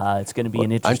 It's going to be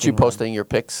an interesting. Aren't you one. posting your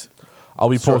picks? I'll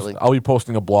be Shortly. I'll be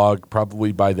posting a blog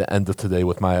probably by the end of today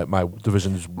with my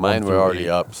divisions. Mine 1 were through already 8.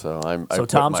 up, so I So put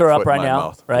Tom's my are foot up in right my now,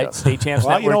 mouth. right? Yes.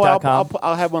 StateChampsNetwork.com.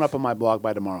 I'll have one up on my blog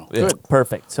by tomorrow. Yeah. Good.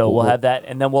 Perfect. So we'll have that,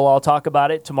 and then we'll all talk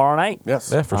about it tomorrow night.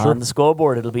 Yes. Yeah, for on sure. the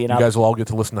scoreboard. It'll be an You guys will all get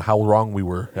to listen to how wrong we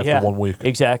were after 1 week.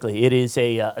 Exactly. It is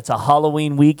it's a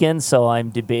Halloween weekend, so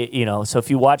I'm so if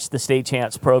you watch the State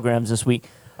Champs programs this week,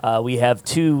 we have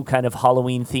 2 kind of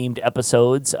Halloween themed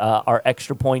episodes. Our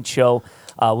Extra Point show,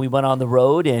 we went on the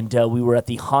road and we were at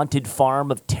the Haunted Farm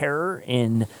of Terror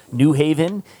in New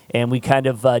Haven, and we kind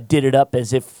of did it up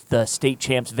as if the State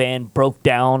Champs van broke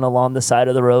down along the side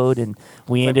of the road, and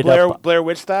we ended up Blair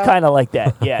Witch style? kind of like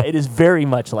that. Yeah, it is very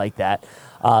much like that.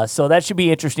 So that should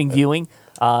be interesting viewing.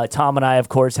 Tom and I, of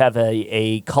course, have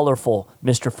a colorful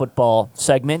Mr. Football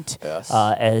segment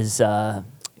as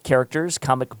characters,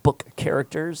 comic book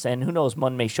characters, and who knows,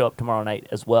 one may show up tomorrow night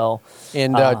as well.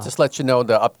 And just let you know,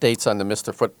 the updates on the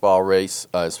Mr. Football race,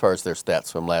 as far as their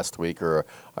stats from last week, are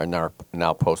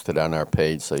now posted on our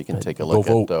page, so you can take a look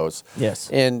at those. Yes.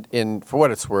 And for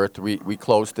what it's worth, we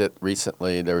closed it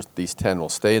recently. These 10 will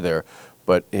stay there.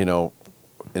 But,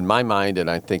 in my mind, and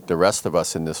I think the rest of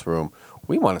us in this room,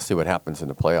 we want to see what happens in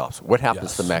the playoffs. What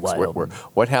happens to Max Whitworth?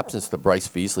 What happens to Bryce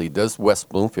Veasley? Does Wes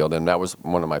Bloomfield, and that was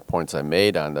one of my points I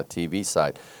made on the TV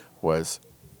side, was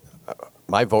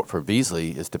my vote for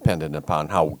Veasley is dependent upon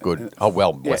how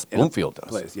well Wes Bloomfield does.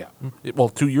 Plays, yeah. Well,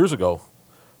 2 years ago,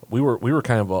 we were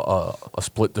kind of a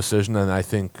split decision, and I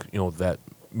think that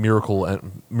miracle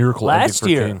last ending for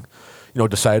year. King,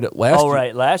 decided last year.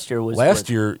 Right. Last year was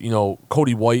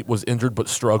Cody White was injured but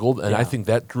struggled, and I think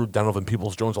that drew Donovan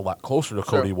Peoples-Jones a lot closer to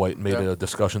Cody White and made it a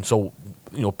discussion. So,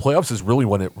 playoffs is really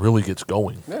when it really gets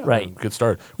going. Yeah. Right. Good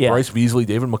start. Yeah. Bryce Veasley,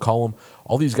 David McCollum,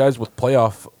 all these guys with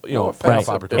playoff, playoff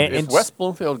opportunities. If Wes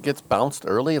Bloomfield gets bounced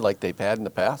early like they've had in the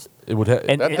past, It would have.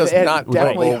 that does not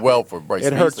go well for Bryce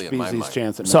It hurts Veasley in my Veasley's mind.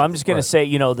 chance. So I'm just going to say,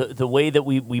 the way that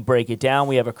we break it down,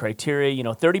 we have a criteria.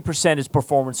 30% is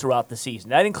performance throughout the season.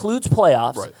 That includes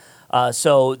playoffs. Right.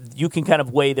 So you can kind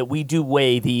of weigh that. We do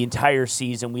weigh the entire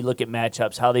season. We look at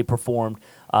matchups, how they performed,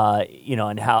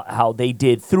 and how they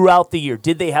did throughout the year.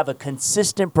 Did they have a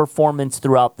consistent performance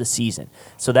throughout the season?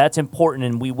 So that's important,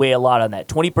 and we weigh a lot on that.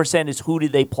 20% is who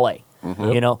did they play?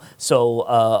 So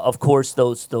of course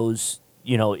those.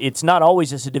 It's not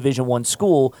always just a Division I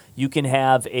school. You can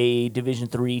have a Division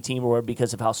III team, or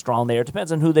because of how strong they are. It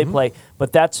depends on who they play,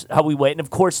 but that's how we weigh it. And of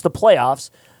course, the playoffs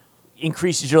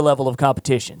increases your level of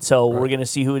competition. So we're going to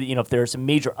see who, if there are some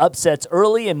major upsets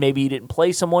early and maybe you didn't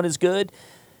play someone as good,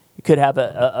 you could have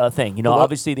a thing.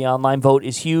 Obviously the online vote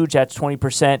is huge. That's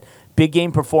 20%. Big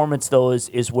game performance, though,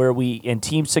 is where and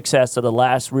team success are the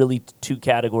last really two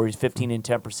categories, 15 and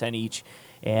 10% each.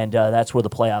 And that's where the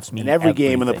playoffs meet. And every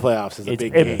game in the playoffs is a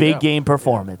big game. It's a big game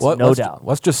performance, no doubt.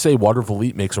 Let's just say Waterville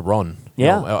Elite makes a run.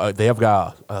 Yeah. They have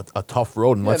got a tough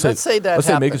road. And let's say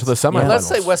make it to the semifinals. Let's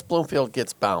say West Bloomfield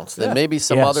gets bounced. Then maybe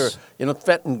some other,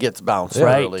 Fenton gets bounced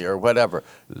early or whatever.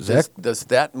 Does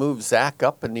that move Zach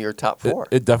up into your top four?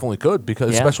 It definitely could,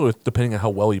 because especially depending on how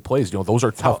well he plays. Those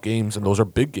are tough games, and those are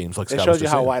big games. Like it shows you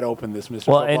how wide open this Mr.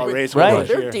 Football race was.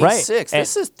 They're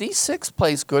D6. D6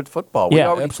 plays good football. We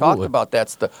already talked about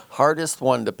that's the hardest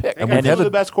one to pick. And two of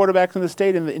the best quarterbacks in the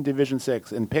state in Division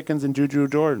 6, in Pickens and Juju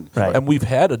Jordan. Right. And we've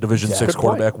had a Division 6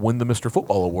 quarterback win the Mr.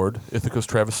 Football Award, Ithaca's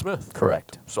Travis Smith.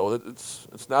 Correct. So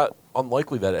it's not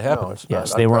unlikely that it happens.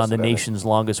 Yes, they were on the nation's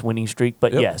longest winning streak,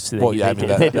 but yes. They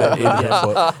did.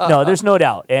 No, there's no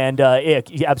doubt. And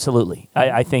absolutely.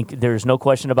 I think there's no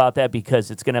question about that,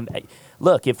 because it's going to –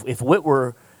 look, if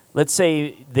Whitwer – let's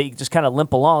say they just kind of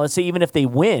limp along. Let's say even if they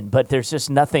win, but there's just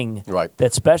nothing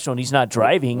that's special, and he's not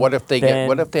driving. What if they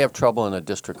have trouble in a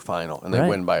district final and they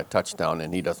win by a touchdown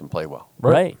and he doesn't play well?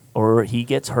 Right. Or he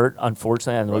gets hurt.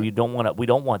 Unfortunately, I know we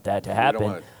don't want that to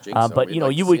happen. But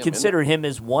you would consider him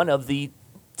as one of the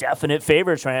definite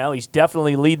favorites right now. He's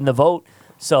definitely leading the vote.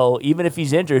 So even if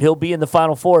he's injured, he'll be in the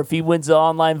Final Four if he wins the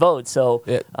online vote. So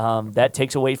that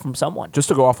takes away from someone. Just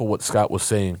to go off of what Scott was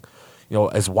saying.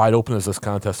 As wide open as this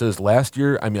contest is, last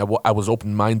year, I was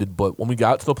open-minded, but when we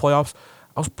got to the playoffs,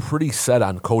 I was pretty set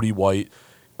on Cody White,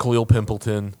 Khalil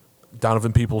Pimpleton,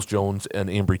 Donovan Peoples-Jones, and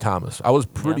Ambry Thomas. I was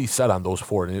pretty set on those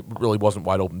four, and it really wasn't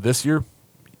wide open. This year,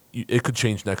 it could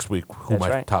change next week who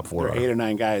my top four are. 8 or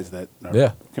 9 guys that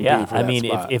are competing for that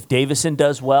spot. If Davison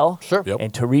does well,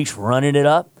 and Tariq's running it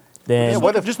up, then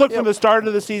just look from the start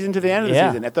of the season to the end of the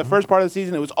season. At the first part of the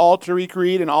season, it was all Tariq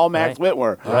Reed and all Max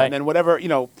Whitwer. And then whatever,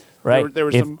 there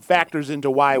were some factors into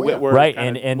why Whitwer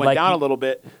went down a little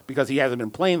bit, because he hasn't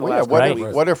been playing the last couple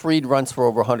weeks. What if Reed runs for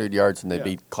over 100 yards and they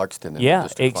beat Clarkston in the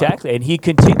district exactly. final? And he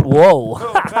continues. Whoa.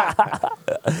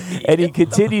 And he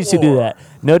continues to do that.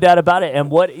 No doubt about it.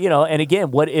 And and again,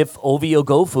 what if Ovie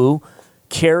Ogofu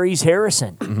carries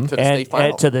Harrison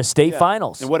to the state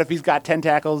finals? And what if he's got 10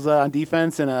 tackles on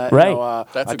defense and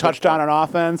a touchdown on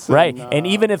offense? Right. And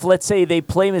even if, let's say, they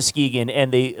play Muskegon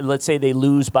and let's say they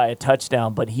lose by a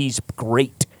touchdown, but he's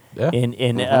great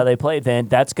in how they play, then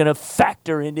that's going to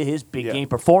factor into his big game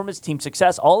performance, team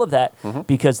success, all of that,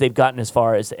 because they've gotten as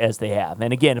far as they have.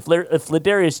 And again, if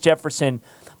Ladarius Jefferson,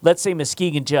 let's say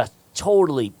Muskegon just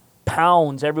totally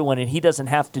pounds everyone and he doesn't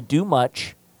have to do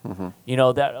much,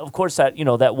 that of course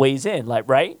that weighs in,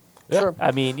 right? Sure.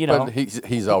 I mean, you know, but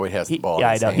he's always has the ball. Yeah, in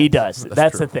I his know hands. he does.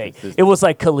 That's the thing. It was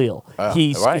like Khalil.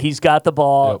 He's got the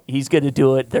ball. Yep. He's going to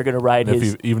do it. They're going to ride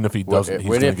his. Even if he doesn't, he's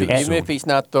going to get it even soon. if he's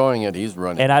not throwing it, he's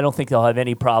running. And I don't think they'll have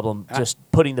any problem just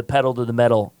putting the pedal to the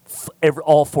metal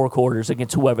all 4 quarters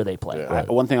against whoever they play. Yeah.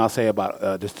 One thing I'll say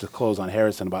about just to close on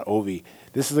Harrison about Ovi,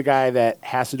 this is a guy that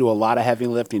has to do a lot of heavy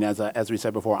lifting, as we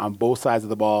said before, on both sides of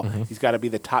the ball. He's got to be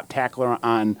the top tackler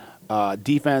on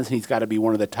defense. He's got to be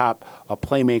one of the top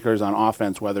playmakers on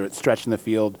offense, whether it's stretching the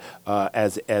field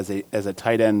as a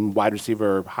tight end, wide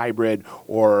receiver hybrid,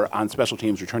 or on special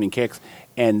teams returning kicks.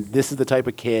 And this is the type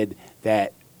of kid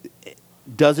that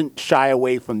doesn't shy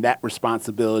away from that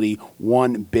responsibility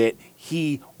one bit.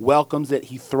 He welcomes it.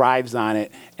 He thrives on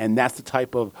it. And that's the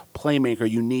type of playmaker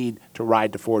you need to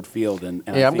ride to Ford Field. And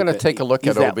yeah, I'm going to take a look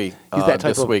at Obi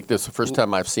this week. This is the first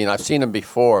time I've seen him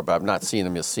before, but I've not seen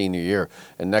him his senior year.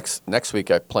 And next week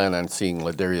I plan on seeing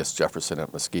Ladarius Jefferson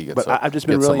at Muskegon. But so I've just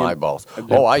been get really some eyeballs.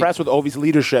 impressed with Ovi's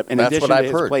leadership in addition to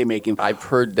his playmaking. I've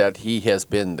heard that he has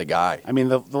been the guy. I mean,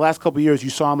 the last couple of years you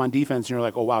saw him on defense, and you're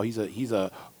like, oh wow, he's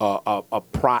a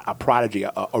prodigy,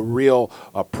 a real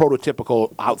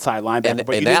prototypical outside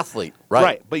linebacker, an athlete, right?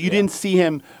 Right, but you didn't see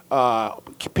him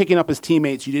picking up his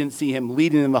teammates. You didn't see him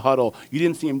leading in the huddle. You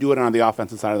didn't see him do it on the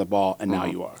offensive side of the ball, and now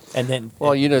you are. And then,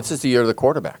 well, it's just the year of the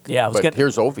quarterback. Yeah,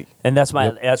 here's Ovi, and that's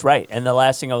right. And the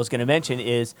last thing I was going to mention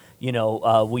is,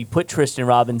 we put Tristan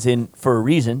Robbins in for a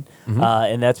reason,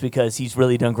 and that's because he's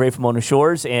really done great for Mona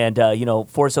Shores, and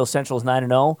Forest Hill Central is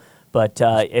 9-0. But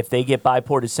if they get by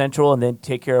Portage Central and then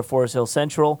take care of Forest Hill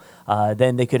Central,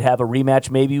 then they could have a rematch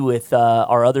maybe with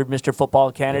our other Mr.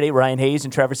 Football candidate, Ryan Hayes,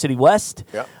 in Traverse City West,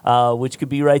 which could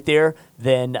be right there.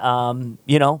 Then,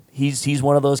 he's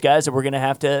one of those guys that we're going to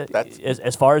have to,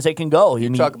 as far as they can go.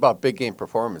 You talk about big game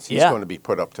performance. He's going to be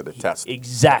put up to the test.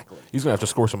 Exactly. He's going to have to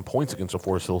score some points against the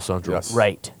Forest Hill Central. Yes.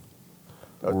 Right.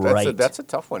 That's a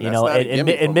tough one.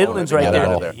 And Midland's right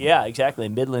there. Yeah, exactly.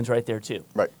 And Midland's right there too.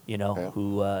 Right.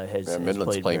 Who has Midland's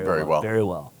played playing very well. Very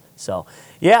well. So,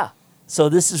 yeah. So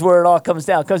this is where it all comes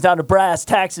down. It comes down to brass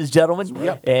taxes, gentlemen.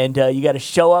 Yep. And you got to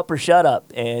show up or shut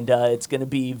up. And it's going to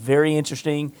be very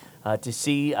interesting to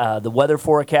see the weather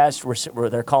forecast where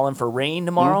they're calling for rain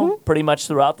tomorrow, pretty much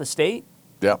throughout the state.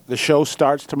 Yeah. The show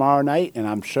starts tomorrow night, and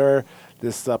I'm sure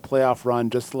this playoff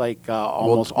run, just like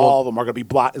almost all of them, are going to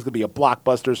be It's going to be a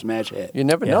blockbuster smash hit. You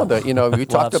never know that. We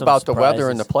talked about the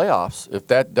weather in the playoffs. If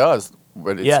that does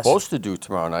what it's supposed to do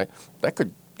tomorrow night, that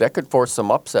could force some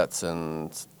upsets,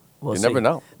 and you never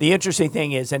know. The interesting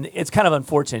thing is, and it's kind of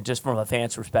unfortunate, just from a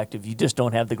fan's perspective, you just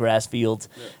don't have the grass fields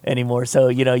anymore. So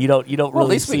you don't really. Well, at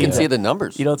least we can see the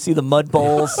numbers. You don't see the mud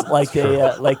bowls like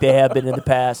they have been in the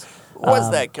past. What's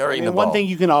that carrying the ball? One thing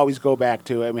you can always go back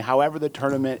to, however the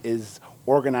tournament is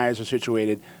organized or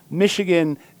situated,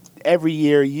 Michigan every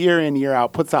year in, year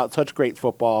out, puts out such great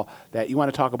football that you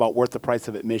want to talk about worth the price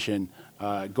of admission.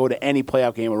 Go to any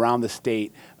playoff game around the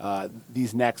state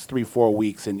these next 3-4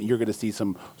 weeks, and you're going to see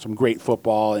some great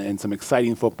football and some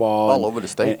exciting football all over the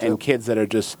state, and kids that are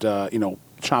just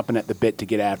chomping at the bit to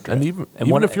get after it. Even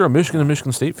if you're a Michigan and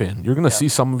Michigan State fan, you're going to see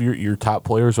some of your top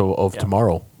players of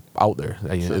tomorrow out there.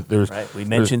 We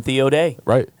mentioned Theo Day.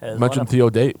 Right. Mentioned Theo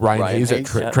Day. Ryan Hayes at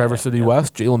Traverse City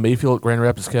West. Jalen Mayfield at Grand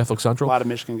Rapids Catholic Central. A lot of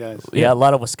Michigan guys. Yeah, a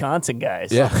lot of Wisconsin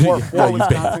guys. Yeah.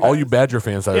 All you Badger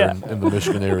fans that are in the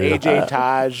Michigan area. AJ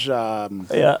Taj.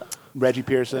 Reggie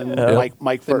Pearson,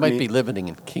 Mike They might be living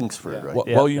in Kingsford, right? Well,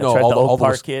 all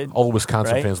the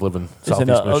Wisconsin fans live in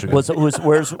Southeast Michigan.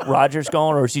 Where's Rogers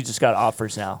going, or has he just got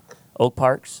offers now? Oak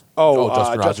Parks?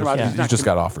 Justin Rogers. He's just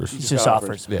got offers. He's just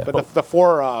offers. Yeah. But the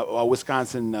four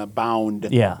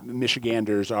Wisconsin-bound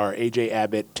Michiganders are A.J.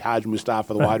 Abbott, Taj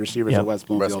Mustafa, the wide receivers at West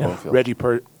Bloomfield, Reggie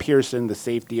Pearson, the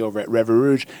safety over at River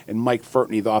Rouge, and Mike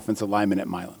Furtney, the offensive lineman at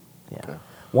Milan. Yeah. Okay.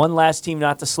 One last team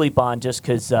not to sleep on, just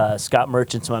because Scott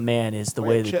Merchant's my man, is the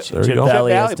way that Chip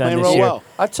Valley has done this year. Well.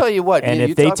 I'll tell you what. And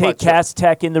if they take Cass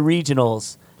Tech in the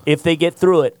regionals, if they get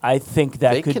through it, I think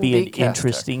that could be an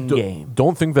interesting game.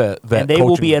 Don't think that and they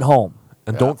will be at home.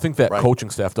 And don't think that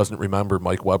coaching staff doesn't remember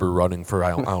Mike Weber running for,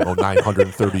 I don't know,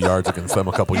 930 yards against them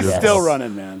a couple years ago. He's still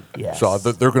running, man. Yes. So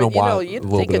they're going to want you a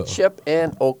little think bit of Chip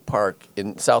and Oak Park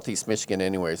in Southeast Michigan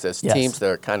anyways as teams that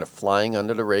are kind of flying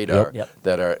under the radar,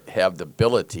 that have the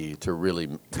ability to really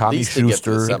Tommy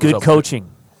Schuster. Good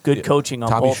coaching. Good coaching on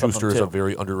Tommy both Schuster of them, is a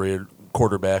very underrated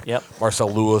quarterback. Yep.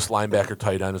 Marcel Lewis, linebacker,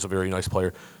 tight end, is a very nice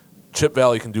player. Chip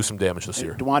Valley can do some damage this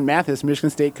year. Dwan Mathis, Michigan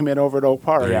State commit over at Oak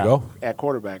Park. There you go. At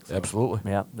quarterback. So. Absolutely.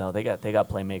 Yeah, no, they got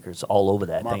playmakers all over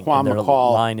that thing. Marquand And their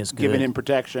McCall line is good. giving him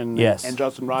protection. Yes. And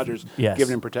Justin Rogers Yes.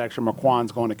 giving him protection.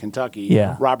 Marquand's going to Kentucky.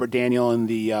 Yeah. Robert Daniel in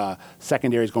the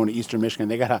secondary is going to Eastern Michigan.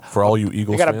 They got For all you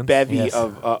Eagles They got a fans. bevy Yes.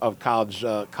 of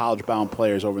college-bound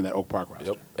players over in that Oak Park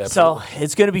roster. Yep. So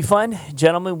it's going to be fun,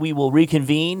 gentlemen. We will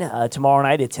reconvene tomorrow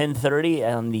night at 10:30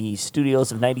 on the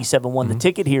studios of 97.1 The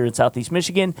Ticket here in Southeast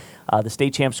Michigan. The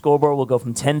State Champ Scoreboard will go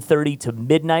from 10:30 to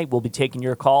midnight. We'll be taking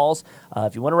your calls.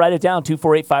 If you want to write it down,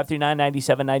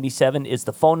 248-539-9797 is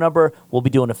the phone number. We'll be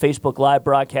doing a Facebook Live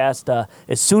broadcast.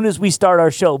 As soon as we start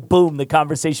our show, boom, the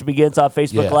conversation begins on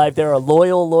Facebook Yeah. Live. There are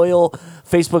loyal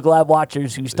Facebook Live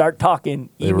watchers who start talking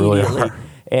They really immediately. are.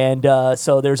 And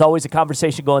so there's always a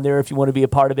conversation going there if you want to be a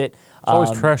part of it. It's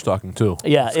always trash talking too.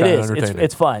 Yeah, it's it kinda is. entertaining.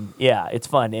 It's fun. Yeah, it's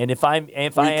fun. And if I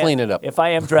clean it up. if I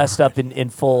am dressed up in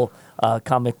full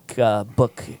comic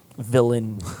book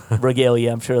villain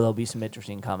regalia, I'm sure there'll be some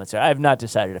interesting comments there. I have not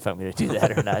decided if I'm going to do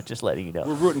that or not. Just letting you know.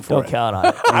 We're rooting for Don't it. count on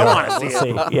it. I want to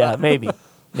see We'll it. see. Yeah, maybe.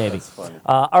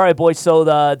 All right, boys. So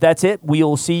that's it. We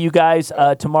will see you guys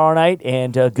tomorrow night,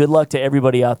 and good luck to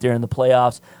everybody out there in the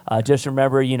playoffs. Just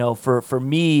remember, for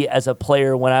me as a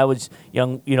player when I was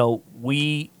young,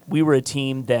 we were a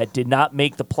team that did not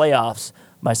make the playoffs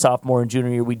my sophomore and junior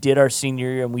year. We did our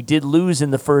senior year, and we did lose in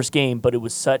the first game, but it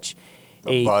was such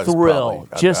a buzz thrill probably,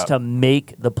 I just bet. to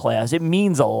make the playoffs. It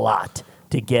means a lot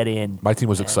to get in. My team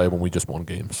was excited when we just won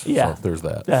games. Yeah. So there's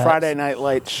that. Friday Night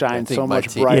Lights shine think so my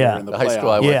much team- brighter Yeah. in the The high school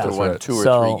I playoffs. went Yeah. to won That's 2 or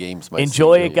So 3 games. My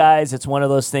enjoy senior it, year. guys. It's one of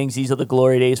those things. These are the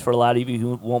glory days for a lot of you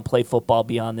who won't play football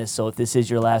beyond this. So if this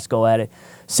is your last go at it,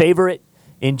 savor it,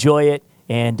 enjoy it,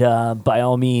 and by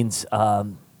all means,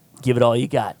 give it all you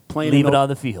got. Leave it on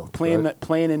the field.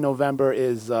 Playing in November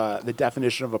is the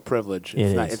definition of a privilege. It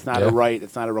It's is. not Yeah. a right.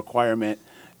 It's not a requirement.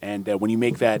 And when you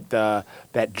make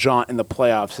that jaunt in the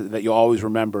playoffs, that you'll always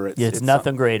remember. It's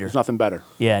nothing greater. It's nothing better.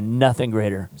 Yeah, nothing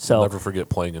greater. So, Never forget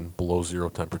playing in below zero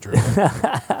temperature.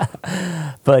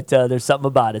 but there's something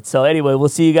about it. So anyway, we'll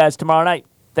see you guys tomorrow night.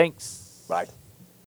 Thanks. Bye.